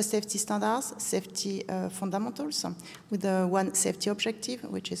 levels of safety standards: safety fundamentals, with one safety objective,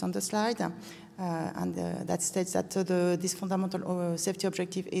 which is on the slide, and that states that this fundamental safety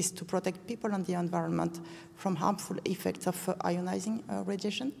objective is to protect people and the environment from harmful effects of ionizing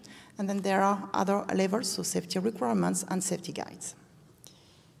radiation. And then there are other levels, so safety requirements and safety guides.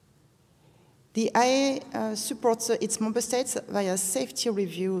 The IAEA supports its member states via safety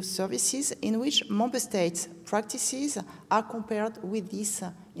review services in which member states' practices are compared with these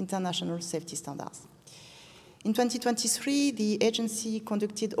international safety standards. In 2023, the agency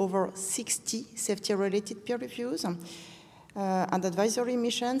conducted over 60 safety-related peer reviews and advisory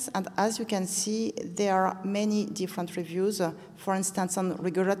missions, and as you can see, there are many different reviews, for instance, on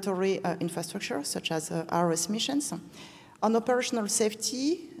regulatory infrastructure, such as RS missions, on operational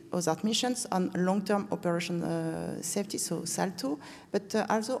safety, OSAT missions, on long-term operation safety, so SALTO, but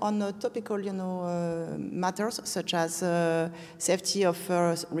also on topical, matters such as safety of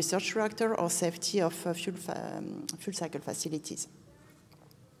research reactor or safety of fuel cycle facilities.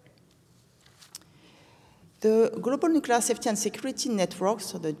 The Global Nuclear Safety and Security Network,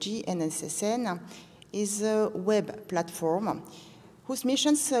 so the GNSSN, is a web platform whose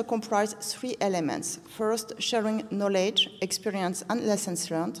missions comprise 3 elements. First, sharing knowledge, experience, and lessons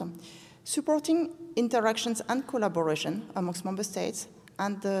learned, supporting interactions and collaboration amongst member states,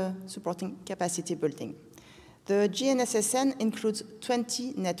 and supporting capacity building. The GNSSN includes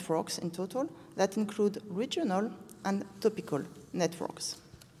 20 networks in total that include regional and topical networks.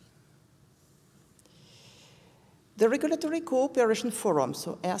 The Regulatory Cooperation Forum,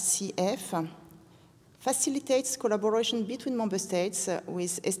 so RCF, facilitates collaboration between member states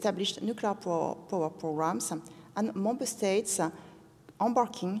with established nuclear power programs and member states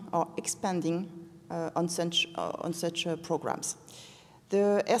embarking or expanding on such programs.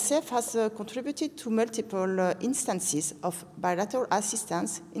 The RCF has contributed to multiple instances of bilateral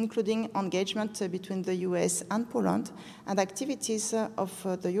assistance, including engagement between the US and Poland and activities of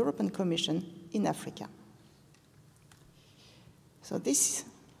the European Commission in Africa. So this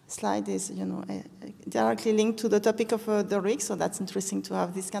slide is, directly linked to the topic of the RIC, so that's interesting to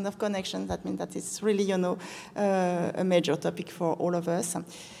have this kind of connection. That means that it's really, a major topic for all of us.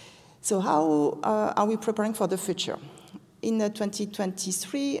 So how are we preparing for the future? In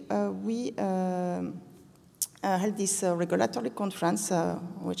 2023, we held this regulatory conference,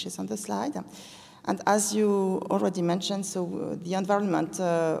 which is on the slide. And as you already mentioned, so the environment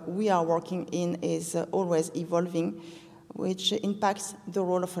we are working in is always evolving, which impacts the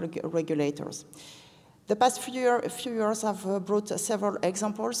role of regulators. The past few years have brought several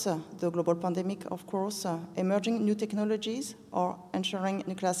examples, the global pandemic, of course, emerging new technologies, or ensuring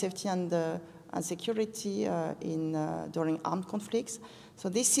nuclear safety and security during armed conflicts. So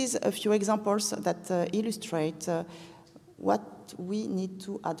this is a few examples that illustrate what we need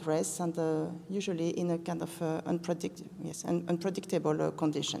to address, and usually in a kind of unpredictable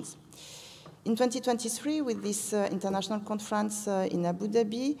conditions. In 2023, with this international conference in Abu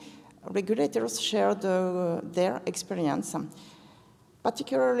Dhabi, regulators shared their experience,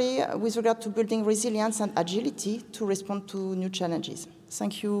 particularly with regard to building resilience and agility to respond to new challenges.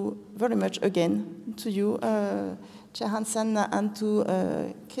 Thank you very much again to you, Chair Hansen, and to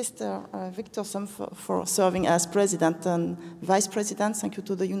Christer Victorson for serving as President and Vice President. Thank you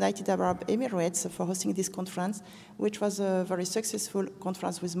to the United Arab Emirates for hosting this conference, which was a very successful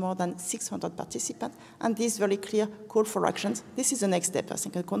conference with more than 600 participants, and this very clear call for actions. This is the next step. I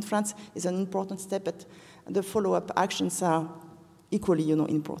think a conference is an important step, but the follow-up actions are equally,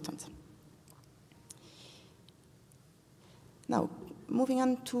 important. Now, moving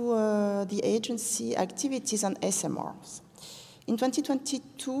on to the agency activities on SMRs. In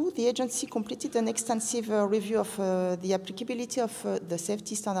 2022, the agency completed an extensive review of the applicability of the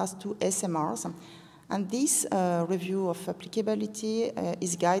safety standards to SMRs. And this review of applicability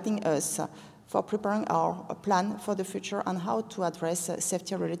is guiding us for preparing our plan for the future on how to address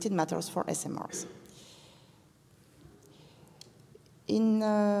safety-related matters for SMRs. In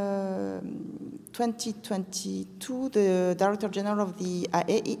 2022, the Director General of the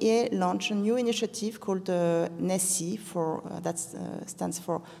IAEA launched a new initiative called NRC, that stands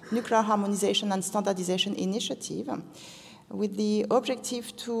for Nuclear Harmonization and Standardization Initiative, with the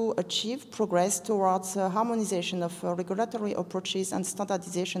objective to achieve progress towards harmonization of regulatory approaches and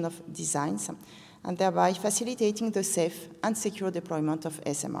standardization of designs, and thereby facilitating the safe and secure deployment of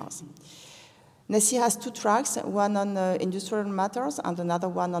SMRs. NRC has two tracks, one on industrial matters and another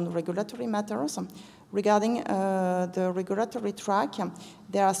one on regulatory matters. Regarding the regulatory track,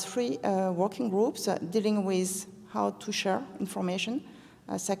 there are three working groups dealing with how to share information,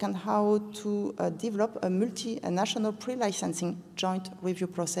 second, how to develop a multinational pre-licensing joint review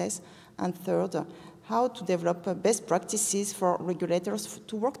process, and third, how to develop best practices for regulators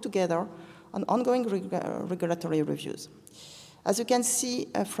to work together on ongoing regulatory reviews. As you can see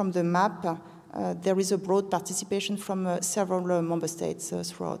from the map, there is a broad participation from several member states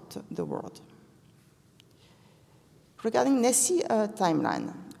throughout the world. Regarding NRC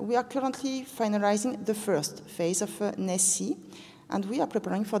timeline, we are currently finalizing the first phase of NRC, and we are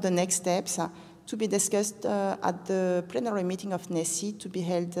preparing for the next steps to be discussed at the plenary meeting of NRC to be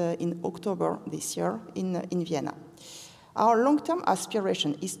held in October this year in Vienna. Our long-term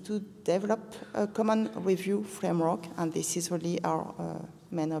aspiration is to develop a common review framework, and this is really our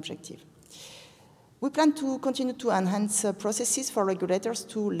main objective. We plan to continue to enhance processes for regulators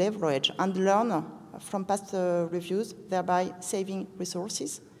to leverage and learn from past reviews, thereby saving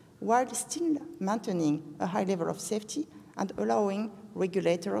resources, while still maintaining a high level of safety and allowing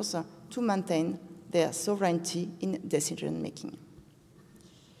regulators to maintain their sovereignty in decision-making.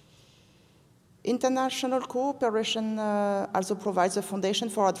 International cooperation also provides a foundation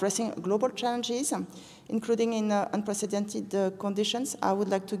for addressing global challenges, including in unprecedented conditions. I would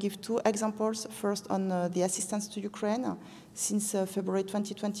like to give two examples. First, on the assistance to Ukraine. Since February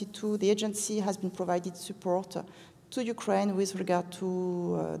 2022, the agency has been provided support to Ukraine with regard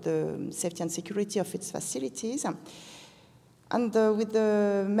to the safety and security of its facilities, and with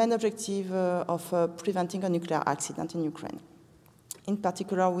the main objective of preventing a nuclear accident in Ukraine. In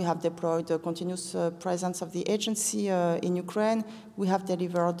particular, we have deployed a continuous presence of the agency in Ukraine. We have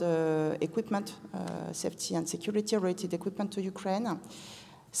delivered equipment, safety and security-related equipment to Ukraine,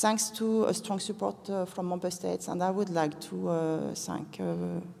 thanks to a strong support from member states. And I would like to thank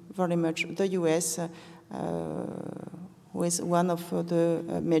very much the US, who is one of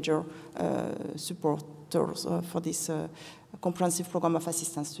the major supporters for this comprehensive program of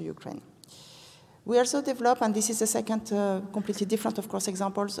assistance to Ukraine. We also develop, and this is the second completely different, of course,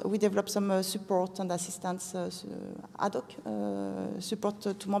 examples, we develop some support and assistance ad hoc support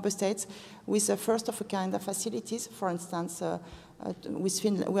to member states with first-of-a-kind facilities. For instance,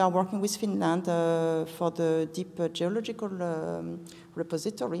 we are working with Finland for the deep geological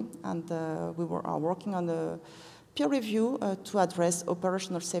repository, and we are working on a peer review to address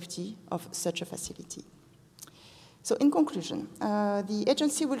operational safety of such a facility. So in conclusion, the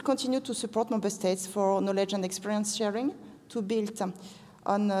agency will continue to support member states for knowledge and experience sharing, to build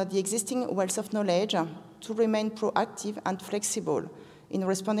on the existing wealth of knowledge, to remain proactive and flexible in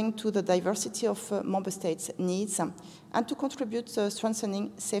responding to the diversity of member states' needs, and to contribute to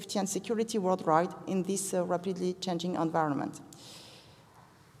strengthening safety and security worldwide in this rapidly changing environment.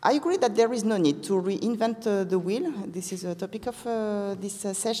 I agree that there is no need to reinvent the wheel. This is a topic of this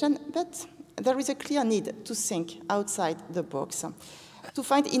session, but there is a clear need to think outside the box, to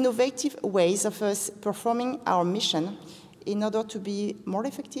find innovative ways of us performing our mission in order to be more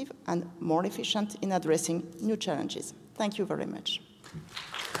effective and more efficient in addressing new challenges. Thank you very much.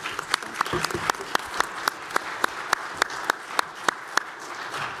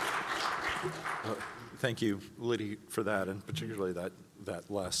 Thank you, Liddy, for that, and particularly that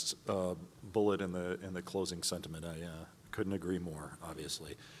last bullet in the closing sentiment. I couldn't agree more,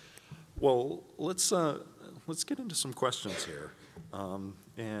 obviously. Well, let's get into some questions here,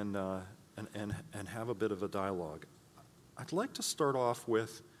 and have a bit of a dialogue. I'd like to start off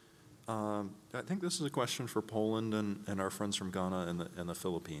with, I think this is a question for Poland and our friends from Ghana and the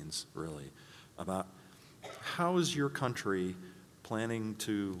Philippines, really, about how is your country planning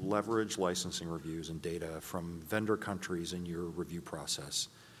to leverage licensing reviews and data from vendor countries in your review process?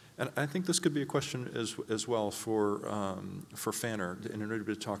 And I think this could be a question as well for Fanner, in order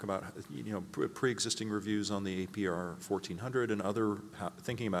to talk about pre-existing reviews on the APR 1400 and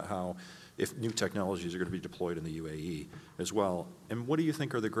thinking about how if new technologies are going to be deployed in the UAE as well. And what do you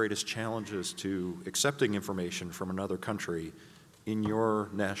think are the greatest challenges to accepting information from another country in your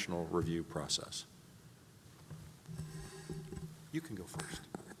national review process? You can go first.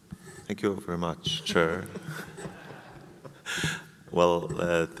 Thank you very much, Chair. Well,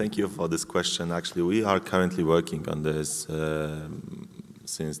 thank you for this question. Actually, we are currently working on this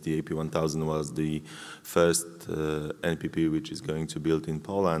since the AP 1000 was the first NPP which is going to build in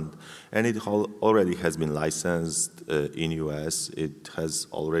Poland. And it already has been licensed in US. It has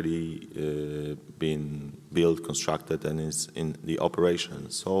already been built, constructed, and is in the operation.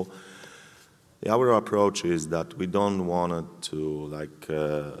 So our approach is that we don't want it to,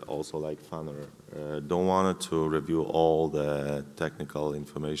 also like Fanner, don't want it to review all the technical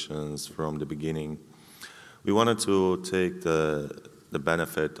informations from the beginning. We wanted to take the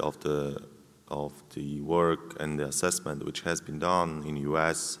benefit of the work and the assessment which has been done in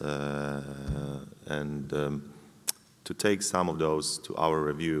US and to take some of those to our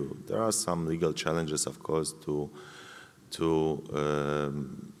review. There are some legal challenges, of course, to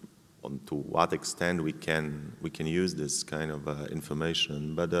what extent we can use this kind of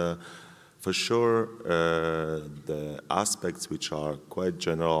information, but for sure the aspects which are quite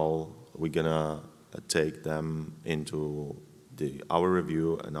general, we're gonna take them into our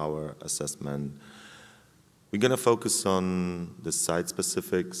review and our assessment. We're gonna focus on the site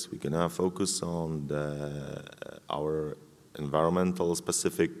specifics. We're gonna focus on our environmental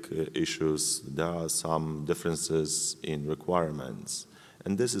specific issues. There are some differences in requirements.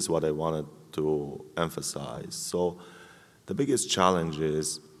 And this is what I wanted to emphasize. So the biggest challenge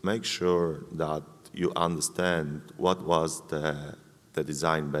is make sure that you understand what was the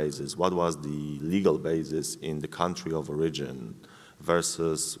design basis, what was the legal basis in the country of origin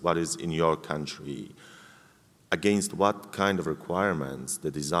versus what is in your country, against what kind of requirements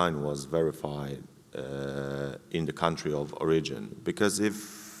the design was verified in the country of origin. Because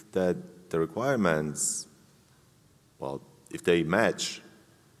if the requirements, well, if they match,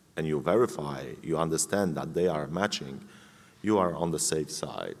 and you verify, you understand that they are matching, you are on the safe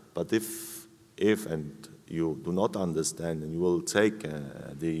side. But if and you do not understand and you will take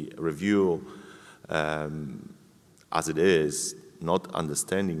the review as it is, not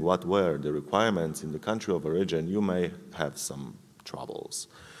understanding what were the requirements in the country of origin, you may have some troubles.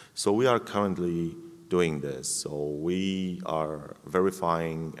 So we are currently doing this. So we are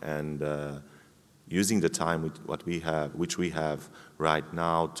verifying and using the time which we have right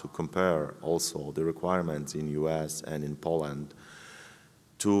now to compare also the requirements in US and in Poland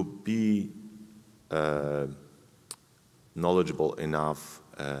to be knowledgeable enough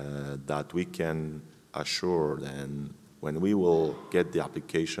that we can assure then when we will get the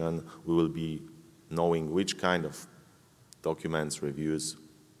application, we will be knowing which kind of documents, reviews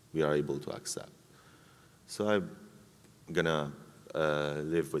we are able to accept. So I'm gonna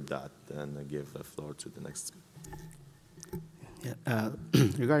live with that and give the floor to the next speaker. Yeah,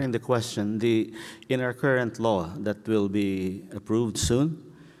 regarding the question, in our current law that will be approved soon,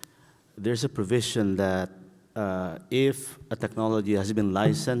 there's a provision that if a technology has been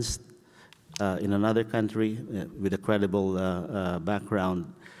licensed in another country with a credible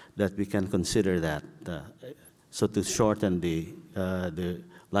background, that we can consider that, so to shorten the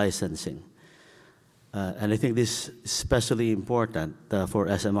licensing. And I think this is especially important for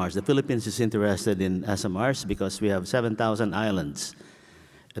SMRs. The Philippines is interested in SMRs because we have 7,000 islands.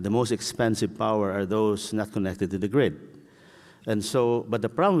 And the most expensive power are those not connected to the grid. And so, but the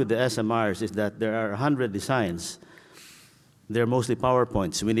problem with the SMRs is that there are 100 designs. They're mostly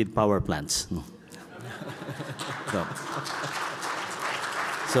PowerPoints. We need power plants.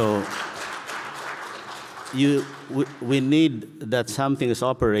 So we need that something is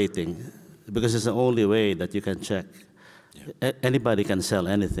operating, because it's the only way that you can check. Yeah. Anybody can sell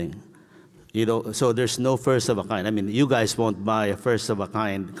anything. So there's no first of a kind. I mean, you guys won't buy a first of a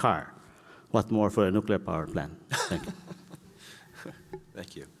kind car. what more for a nuclear power plant? Thank you.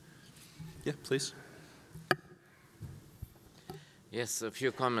 Thank you. Yeah, please. Yes, a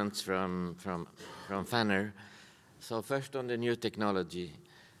few comments from Fanner. So first on the new technology.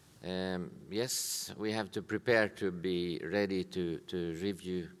 Yes, we have to prepare to be ready to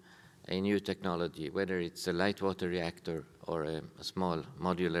review a new technology, whether it's a light water reactor or a small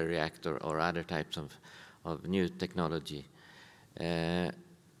modular reactor or other types of new technology. And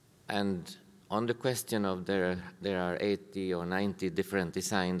on the question of there are 80 or 90 different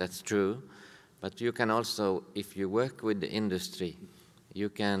designs, that's true. But you can also, if you work with the industry, you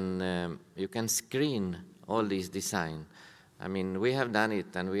can screen all these designs. I mean, we have done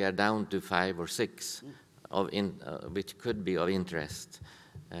it, and we are down to 5 or 6 which could be of interest.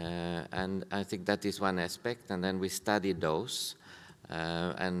 And I think that is one aspect. And then we studied those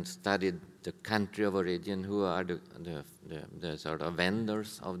and studied the country of origin, who are the sort of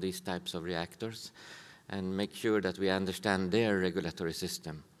vendors of these types of reactors, and make sure that we understand their regulatory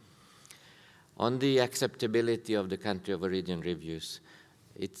system. On the acceptability of the country of origin reviews,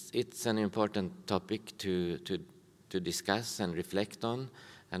 it's an important topic to discuss and reflect on,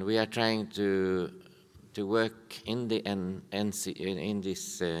 and we are trying to work in the in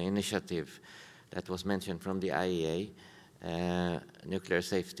this initiative that was mentioned from the IAEA, Nuclear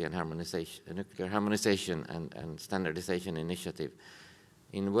Safety and Harmonization, Nuclear Harmonization and Standardization Initiative.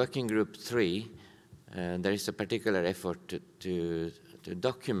 In Working Group 3, there is a particular effort to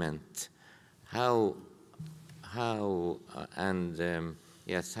document how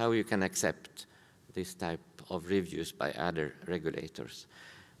you can accept this type of reviews by other regulators.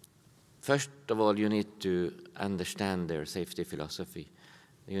 First of all, you need to understand their safety philosophy.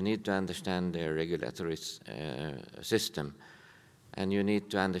 You need to understand their regulatory system, and you need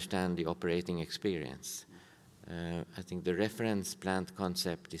to understand the operating experience. I think the reference plant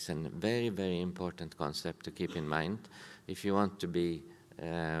concept is a very, very important concept to keep in mind if you want to be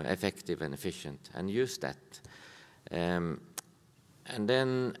effective and efficient, and use that.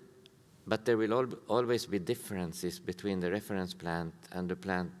 But there will always be differences between the reference plant and the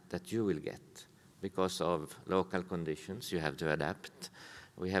plant that you will get because of local conditions. You have to adapt.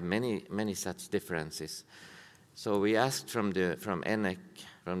 We have many such differences. So we asked from NEC,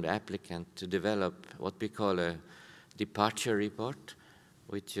 from the applicant, to develop what we call a departure report,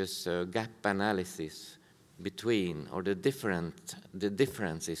 which is a gap analysis between, or the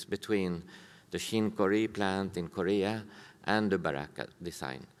differences between the Shin-Kori plant in Korea and the Baraka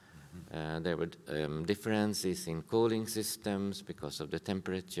design. There were differences in cooling systems because of the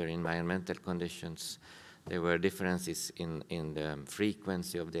temperature, environmental conditions. There were differences in the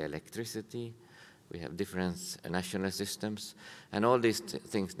frequency of the electricity. We have different national systems, and all these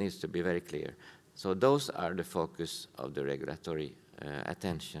things need to be very clear. So those are the focus of the regulatory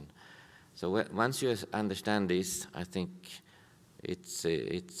attention. So once you understand this, I think it's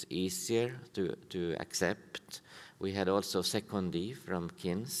easier to accept. We had also secondee from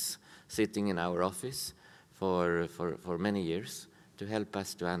KINS sitting in our office for many years to help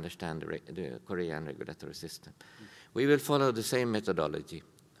us to understand the Korean regulatory system. We will follow the same methodology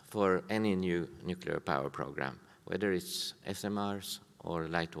for any new nuclear power program, whether it's SMRs or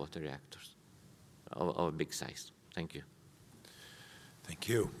light water reactors of big size. Thank you. Thank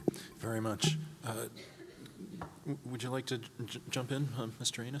you very much. Would you like to jump in,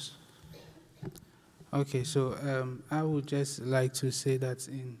 Mr. Enos? Okay, so I would just like to say that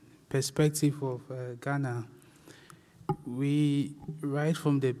in perspective of Ghana, we, right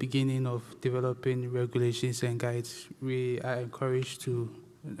from the beginning of developing regulations and guides, we are encouraged to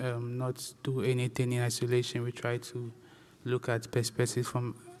not do anything in isolation. We try to look at perspectives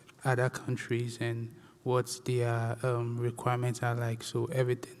from other countries and what their requirements are like. So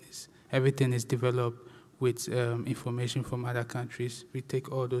everything is developed with information from other countries. We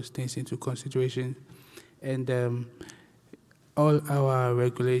take all those things into consideration, and all our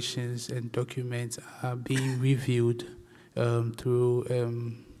regulations and documents are being reviewed through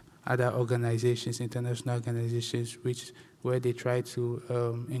other organizations, international organizations, where they try to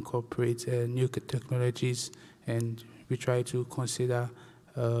incorporate new technologies, and we try to consider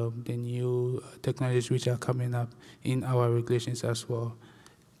the new technologies which are coming up in our regulations as well.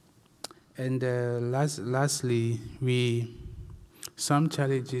 And lastly, some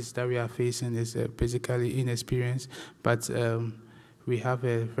challenges that we are facing is basically inexperience, but we have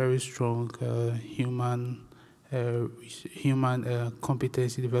a very strong human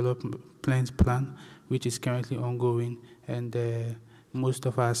competency development plan, which is currently ongoing, and most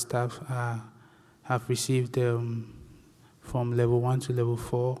of our staff have received from level 1 to level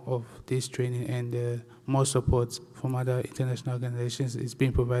 4 of this training, and more support from other international organizations is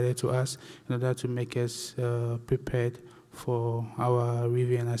being provided to us in order to make us prepared for our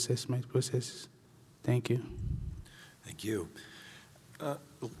review and assessment processes. Thank you. Thank you.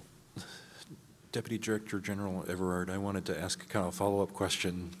 Deputy Director General Everard, I wanted to ask kind of a follow-up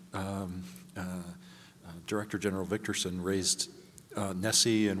question. Director General Victorson raised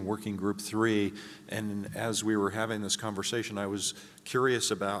NRC and Working Group 3, and as we were having this conversation, I was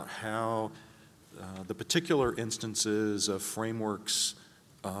curious about how the particular instances of frameworks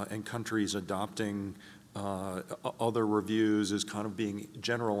and countries adopting other reviews is kind of being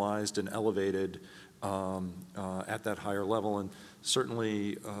generalized and elevated at that higher level, and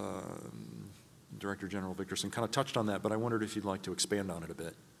certainly Director General Victorson kind of touched on that, but I wondered if you'd like to expand on it a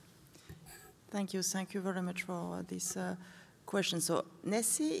bit. Thank you. Thank you very much for this question. So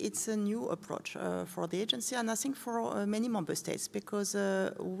NRC, it's a new approach for the agency, and I think for many member states, because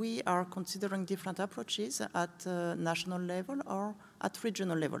we are considering different approaches at national level or at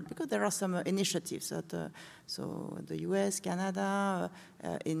regional level, because there are some initiatives at so the US, Canada,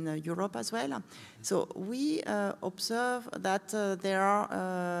 in Europe as well. So we observe that there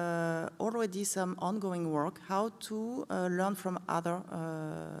are already some ongoing work how to learn from other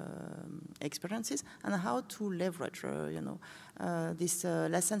experiences and how to leverage, these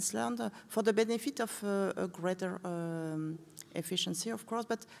lessons learned for the benefit of a greater efficiency, of course,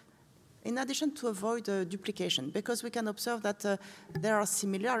 but in addition to avoid duplication, because we can observe that there are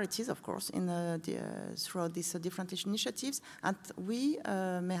similarities, of course, in throughout these different initiatives, and we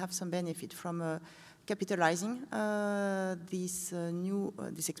may have some benefit from capitalizing this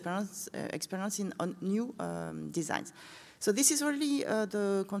experience in on new designs. So this is really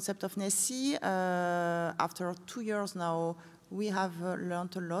the concept of NRC. After 2 years now, we have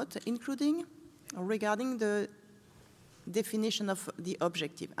learned a lot, including regarding the definition of the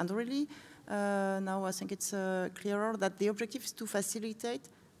objective. And really, now I think it's clearer that the objective is to facilitate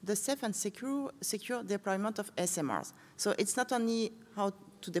the safe and secure deployment of SMRs. So it's not only how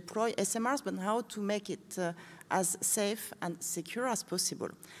to deploy SMRs, but how to make it as safe and secure as possible.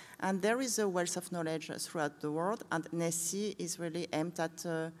 And there is a wealth of knowledge throughout the world, and NRC is really aimed at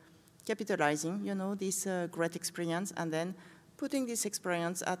capitalizing, this great experience, and then putting this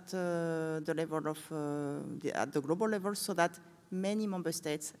experience at the level of at the global level, so that many member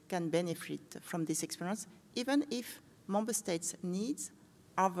states can benefit from this experience, even if member states' needs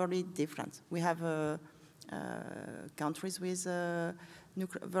are very different. We have countries with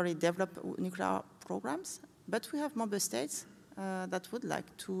very developed nuclear programs, but we have member states that would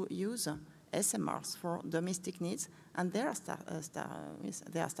like to use SMRs for domestic needs, and they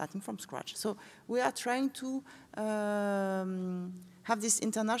are starting from scratch. So we are trying to have this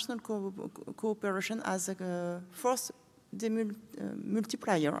international cooperation as a force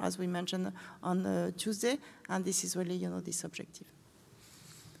multiplier, as we mentioned on Tuesday, and this is really, this objective.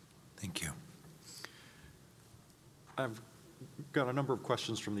 Thank you. I've got a number of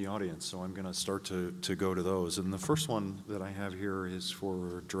questions from the audience, so I'm going to start to go to those. And the first one that I have here is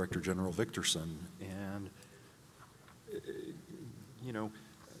for Director General Victorson. And,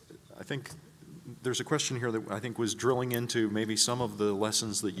 I think there's a question here that I think was drilling into maybe some of the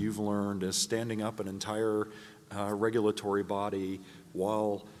lessons that you've learned as standing up an entire regulatory body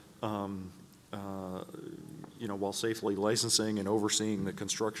while, while safely licensing and overseeing the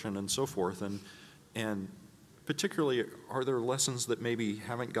construction and so forth. And particularly, are there lessons that maybe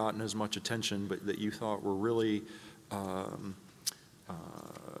haven't gotten as much attention, but that you thought were really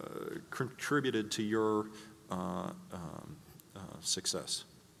contributed to your success?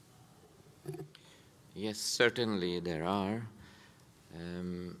 Yes, certainly there are.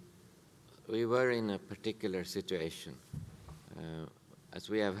 We were in a particular situation. As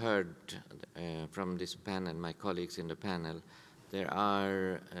we have heard from this panel, my colleagues in the panel, there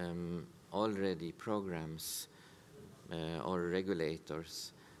are already programs or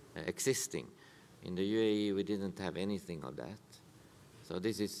regulators existing. In the UAE, we didn't have anything of that. So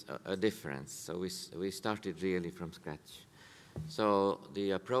this is a difference. So we started really from scratch. So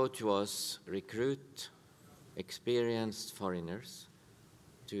the approach was recruit experienced foreigners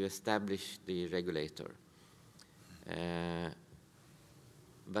to establish the regulator.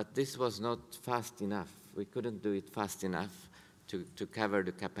 But this was not fast enough. We couldn't do it fast enough to cover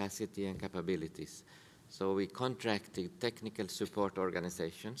the capacity and capabilities. So we contracted technical support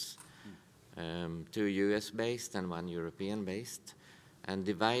organizations, 2 US-based and 1 European-based, and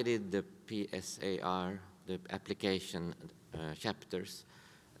divided the PSAR, the application chapters,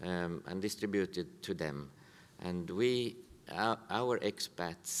 and distributed to them. And we our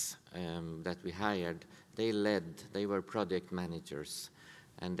expats that we hired, they were project managers,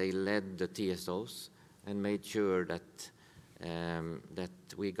 and they led the TSOs and made sure that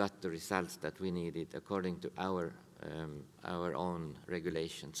we got the results that we needed according to our own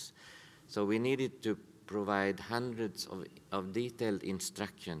regulations. So we needed to provide hundreds of detailed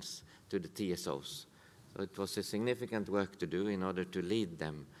instructions to the TSOs. So it was a significant work to do in order to lead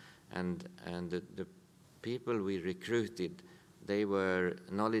them. And the people we recruited, they were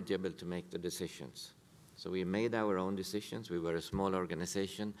knowledgeable to make the decisions. So we made our own decisions. We were a small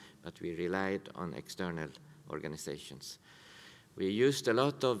organization, but we relied on external organizations. We used a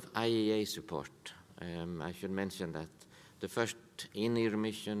lot of IAEA support. I should mention that the first in-ear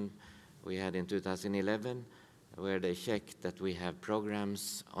mission we had in 2011, where they checked that we have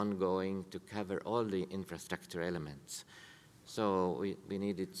programs ongoing to cover all the infrastructure elements. So we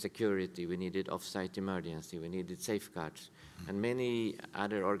needed security, we needed off-site emergency, we needed safeguards, and many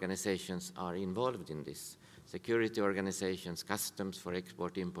other organizations are involved in this. Security organizations, customs for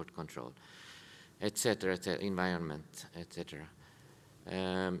export-import control, etc., environment, etc.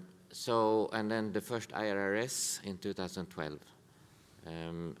 And then the first IRRS in 2012,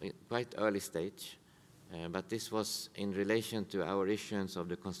 quite early stage, but this was in relation to our issuance of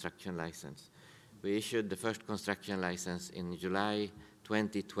the construction license. We issued the first construction license in July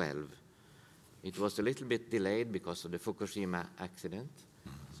 2012. It was a little bit delayed because of the Fukushima accident,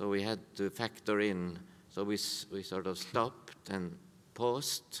 so we had to factor in, so we sort of stopped and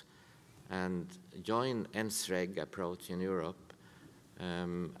paused and joined NRCgov approach in Europe,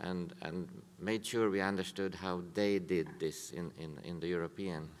 and made sure we understood how they did this in the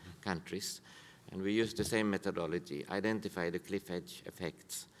European countries. And we used the same methodology, identify the cliff edge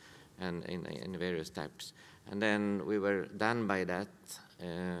effects and in various types. And then we were done by that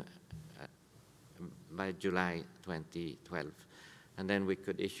by July 2012. And then we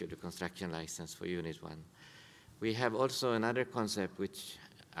could issue the construction license for Unit 1. We have also another concept which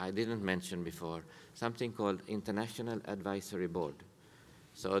I didn't mention before, something called International Advisory Board.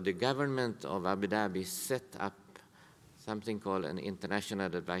 So the government of Abu Dhabi set up something called an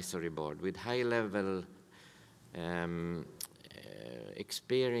International Advisory Board with high-level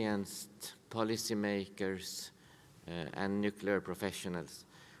experienced policymakers and nuclear professionals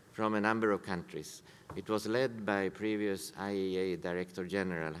from a number of countries. It was led by previous IAEA Director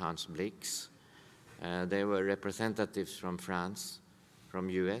General Hans Blix. There were representatives from France, from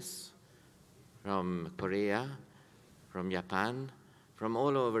US, from Korea, from Japan, from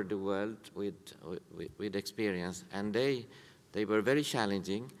all over the world with experience, and they were very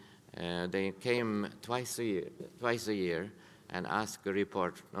challenging. They came twice a year and asked a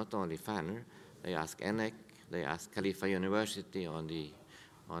report, not only FANR, they asked ENEC, they asked Khalifa University on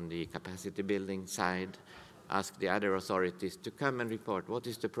the capacity building side, asked the other authorities to come and report what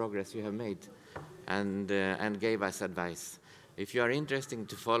is the progress you have made, and gave us advice. If you are interested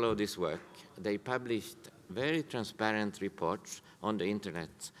to follow this work, they published very transparent reports on the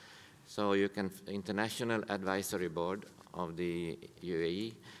internet. So you can, International Advisory Board of the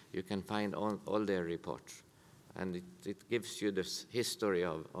UAE, you can find all their reports. And it gives you the history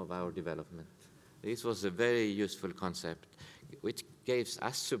of our development. This was a very useful concept, which gives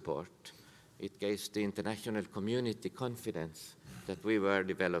us support. It gives the international community confidence that we were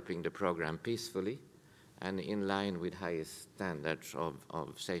developing the program peacefully and in line with highest standards of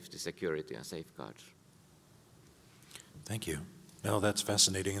safety, security, and safeguards. Thank you. No, that's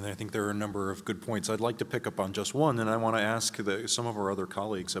fascinating, and I think there are a number of good points. I'd like to pick up on just one, and I want to ask some of our other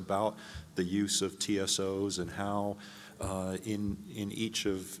colleagues about the use of TSOs and how in each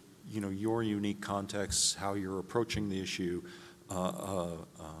of your unique contexts, how you're approaching the issue of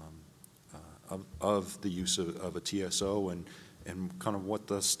the use of a TSO and kind of what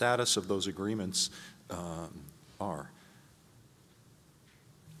the status of those agreements are.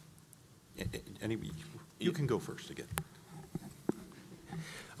 You can go first again.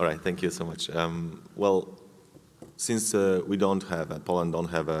 All right, thank you so much. Well, since we don't have, Poland don't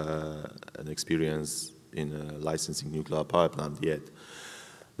have an experience in licensing nuclear power plant yet,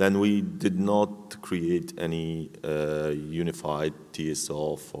 then we did not create any unified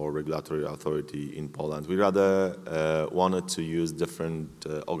TSO for regulatory authority in Poland. We rather wanted to use different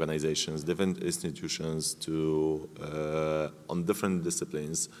organizations, different institutions to on different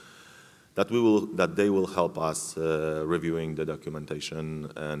disciplines that they will help us reviewing the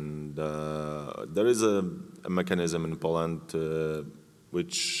documentation. And there is a mechanism in Poland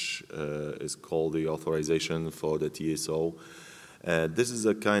which is called the authorization for the TSO. This is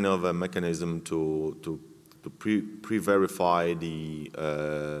a kind of a mechanism to pre-verify the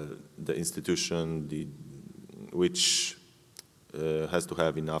institution which has to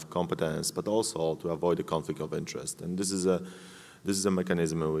have enough competence, but also to avoid a conflict of interest. And this is a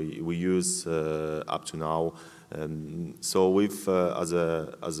mechanism we use up to now. So we've, as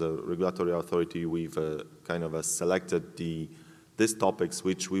a regulatory authority, we've kind of selected these topics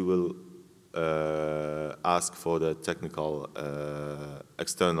which we will ask for the technical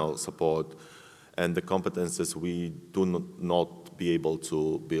external support, and the competences we do not be able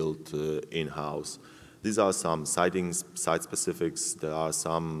to build in-house. These are some site specifics. There are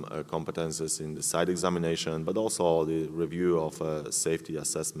some competences in the site examination, but also the review of safety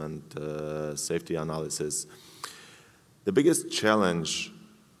assessment, safety analysis. The biggest challenge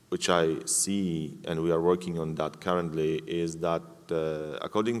which I see, and we are working on that currently, is that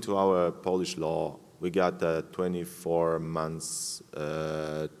according to our Polish law, we got 24 months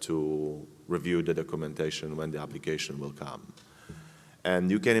to review the documentation when the application will come. And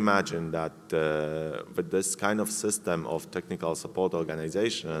you can imagine that with this kind of system of technical support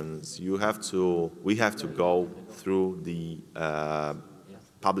organizations, we have to go through the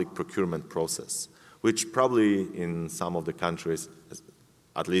public procurement process, which probably in some of the countries,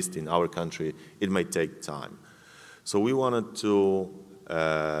 at least in our country, it may take time. So we wanted to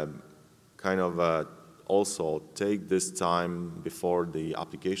also take this time before the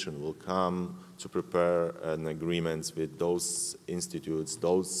application will come to prepare an agreement with those institutes,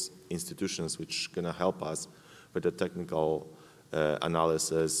 those institutions which are going to help us with the technical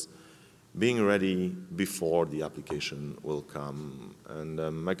analysis, being ready before the application will come. And the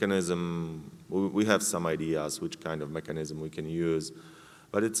mechanism, we have some ideas which kind of mechanism we can use,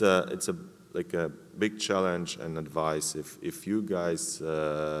 but it's like a big challenge and advice. If you guys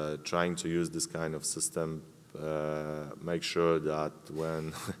trying to use this kind of system, make sure that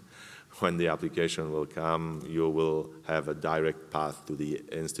when the application will come, you will have a direct path to the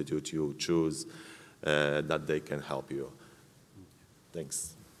institute you choose, that they can help you.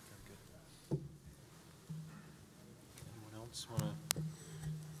 Thanks.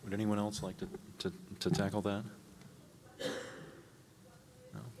 Would anyone else like to tackle that?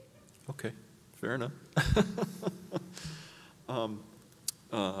 No? Okay, fair enough.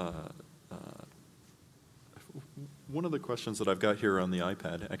 One of the questions that I've got here on the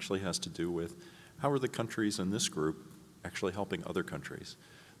iPad actually has to do with how are the countries in this group actually helping other countries?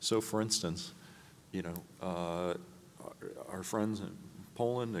 So for instance, you know, our friends in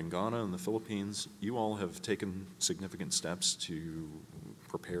Poland and Ghana and the Philippines, you all have taken significant steps to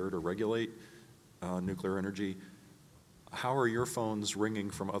prepare to regulate nuclear energy. How are your phones ringing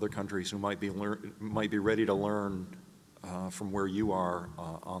from other countries who might be ready to learn from where you are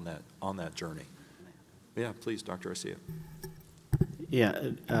on that journey? Yeah, please, Dr. Garcia. Yeah,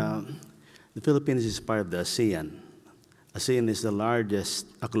 the Philippines is part of the ASEAN. ASEAN is the largest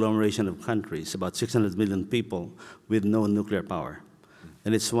agglomeration of countries, about 600 million people with no nuclear power.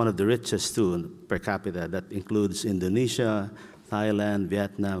 And it's one of the richest too per capita. That includes Indonesia, Thailand,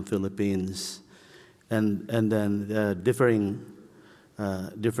 Vietnam, Philippines, and then differing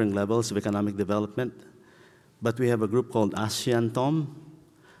levels of economic development. But we have a group called ASEAN-TOM,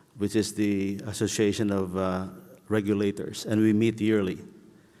 which is the Association of Regulators, and we meet yearly.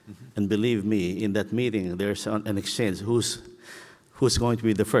 Mm-hmm. And believe me, in that meeting, there's an exchange who's going to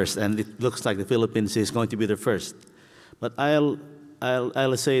be the first, and it looks like the Philippines is going to be the first. But I'll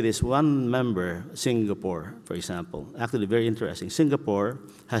say this, one member, Singapore, for example, actually very interesting. Singapore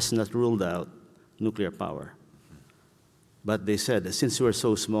has not ruled out nuclear power. But they said that since we're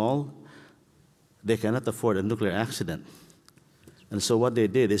so small, they cannot afford a nuclear accident. And so what they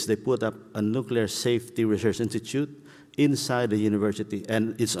did is they put up a nuclear safety research institute inside the university,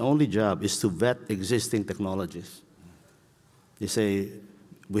 and its only job is to vet existing technologies. They say,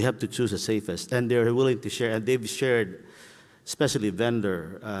 we have to choose the safest, and they're willing to share, and they've shared especially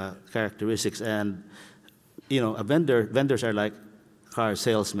vendor characteristics. And you know, vendors are like car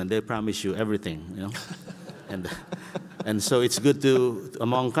salesmen. They promise you everything, you know. And so it's good to,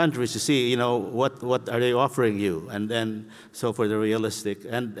 among countries, to see, you know, what are they offering you, and then so for the realistic.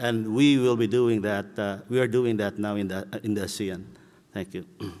 And we will be doing that. We are doing that now in the ASEAN. Thank you.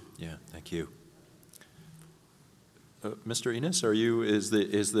 Yeah, thank you. Mr. Enos, is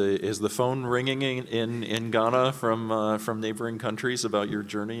the phone ringing in Ghana from neighboring countries about your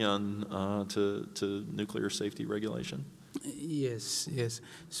journey on to nuclear safety regulation? Yes.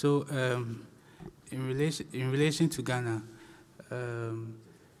 So in relation to Ghana,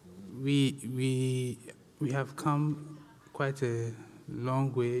 we have come quite a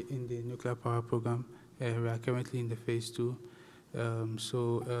long way in the nuclear power program. We are currently in the phase 2.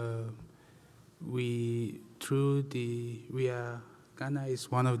 Ghana is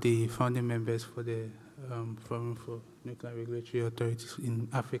one of the founding members for the Forum for nuclear regulatory authorities in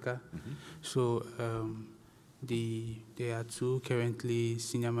Africa. So there are two currently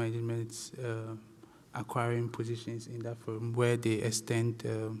senior management acquiring positions in that forum where they extend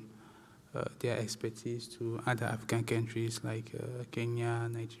their expertise to other African countries like Kenya,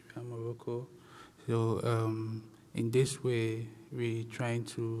 Nigeria, Morocco. So in this way, we're trying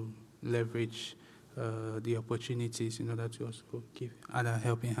to leverage the opportunities in order to also give other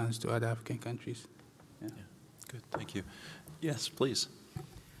helping hands to other African countries. Yeah. Yeah. Good, thank you. Yes, please.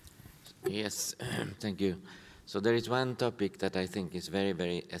 Yes, thank you. So there is one topic that I think is very,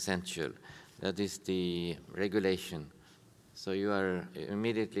 very essential. That is the regulation. So you are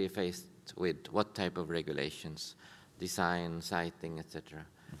immediately faced with what type of regulations, design, siting, etc.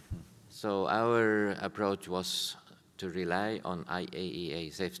 So our approach was to rely on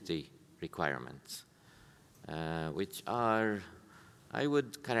IAEA safety requirements, which are, I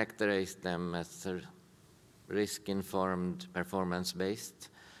would characterize them as risk-informed, performance-based.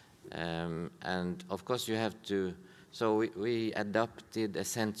 And of course you have to, so we adopted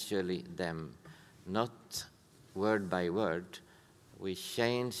essentially them, not word by word. We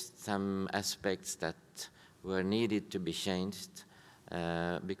changed some aspects that were needed to be changed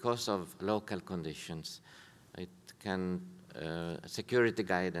because of local conditions. It can, security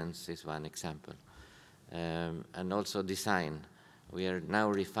guidance is one example. And also design. We are now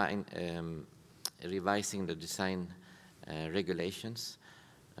revising the design regulations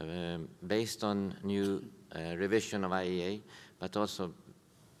based on new revision of IAEA, but also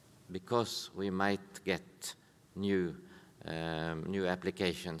because we might get new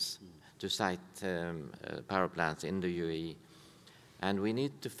applications to site power plants in the UAE. And we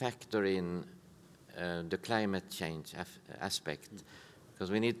need to factor in the climate change aspect,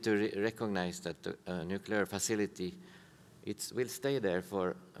 because we need to recognize that the nuclear facility, it will stay there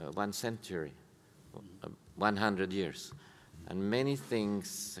for 1 century, 100 years. And many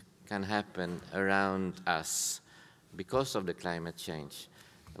things can happen around us because of the climate change,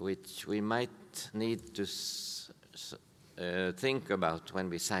 which we might need to think about when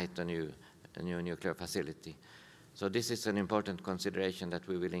we site a new nuclear facility. So this is an important consideration that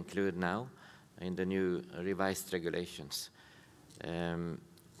we will include now in the new revised regulations.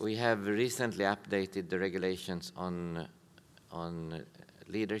 We have recently updated the regulations on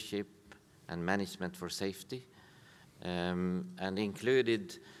leadership and management for safety, and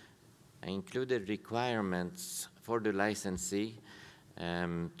included requirements for the licensee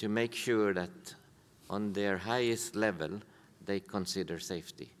to make sure that on their highest level they consider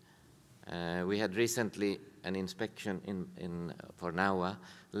safety. We had recently an inspection for NAWA,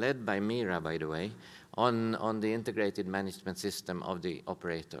 led by MIRA, by the way, on the integrated management system of the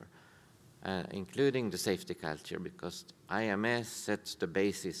operator, including the safety culture, because IMS sets the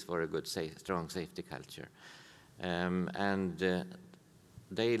basis for a good, strong safety culture.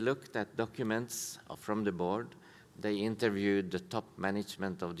 They looked at documents from the board. They interviewed the top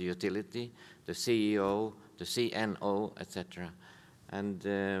management of the utility, the CEO, the CNO, etc., and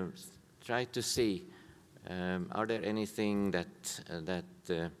tried to see are there anything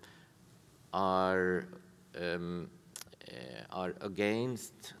that are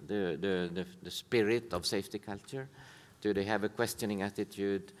against the spirit of safety culture? Do they have a questioning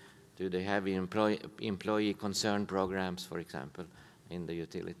attitude? Do they have employee concern programs, for example, in the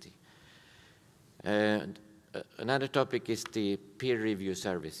utility? Another topic is the peer review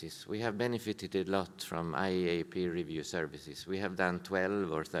services. We have benefited a lot from IAEA peer review services. We have done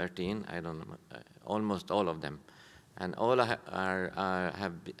 12 or 13, I don't know, almost all of them. And all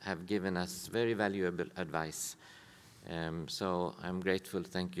have given us very valuable advice. So I'm grateful,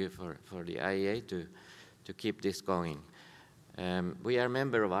 thank you for the IAEA to keep this going. We are a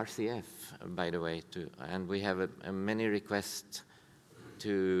member of RCF, by the way, and we have many requests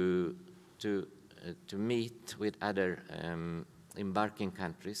to meet with other embarking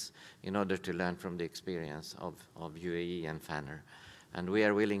countries in order to learn from the experience of UAE and FANR. And we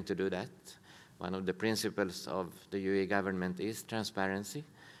are willing to do that. One of the principles of the UAE government is transparency,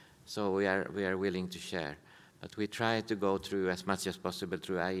 so we are willing to share. But we try to go through as much as possible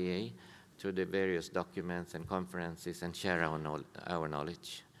through IAEA, through the various documents and conferences, and share our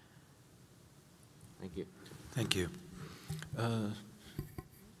knowledge. Thank you. Thank you.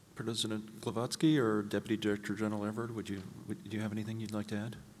 President Glavatsky or Deputy Director General Everett, do you have anything you'd like to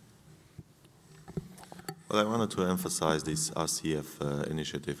add? Well, I wanted to emphasize this RCF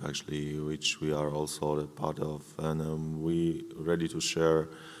initiative, actually, which we are also a part of, and we ready to share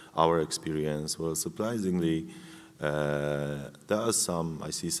our experience. Well, surprisingly, there are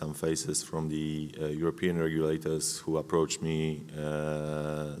I see some faces from the European regulators who approach me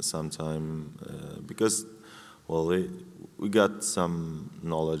sometime because Well, we got some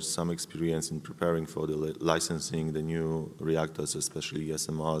knowledge, some experience in preparing for the licensing the new reactors, especially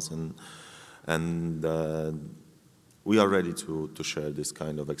SMRs, and we are ready to share this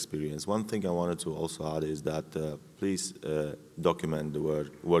kind of experience. One thing I wanted to also add is that please document the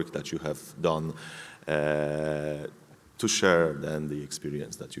work that you have done to share then the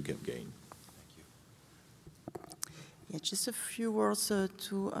experience that you can gain. Yeah, just a few words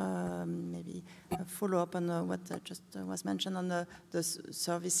to maybe follow up on what just was mentioned on the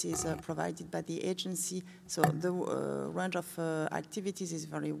services provided by the agency. So the range of activities is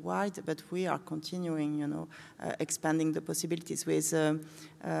very wide, but we are continuing, you know, expanding the possibilities with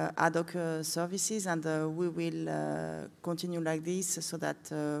ad hoc services, and we will continue like this so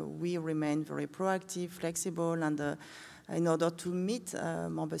that we remain very proactive, flexible, and in order to meet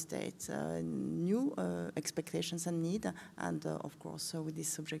member states' new expectations and needs, and of course with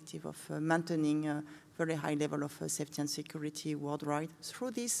this objective of maintaining a very high level of safety and security worldwide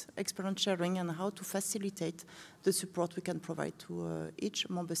through this experience sharing and how to facilitate the support we can provide to each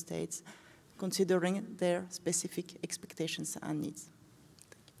member state, considering their specific expectations and needs.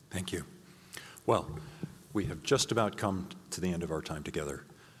 Thank you. Well, we have just about come to the end of our time together.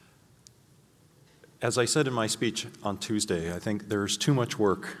 As I said in my speech on Tuesday, I think there's too much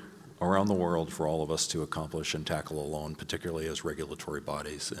work around the world for all of us to accomplish and tackle alone, particularly as regulatory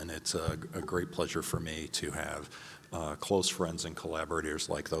bodies. And it's a great pleasure for me to have close friends and collaborators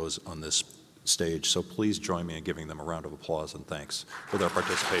like those on this stage. So please join me in giving them a round of applause and thanks for their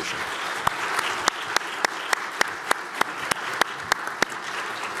participation.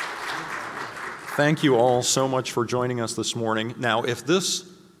 Thank you all so much for joining us this morning. Now, if this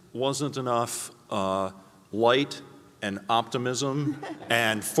wasn't enough light and optimism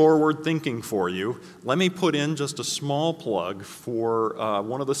and forward thinking for you, let me put in just a small plug for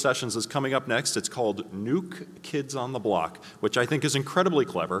one of the sessions that's coming up next. It's called Nuke Kids on the Block, which I think is incredibly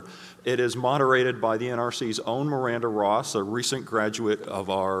clever. It is moderated by the NRC's own Miranda Ross, a recent graduate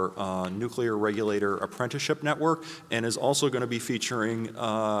of our Nuclear Regulator Apprenticeship Network, and is also going to be featuring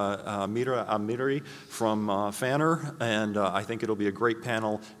Mira Amiri from FANR, and I think it'll be a great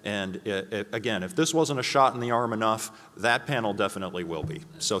panel. And again, if this wasn't a shot in the arm enough, that panel definitely will be.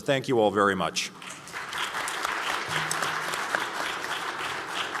 So thank you all very much.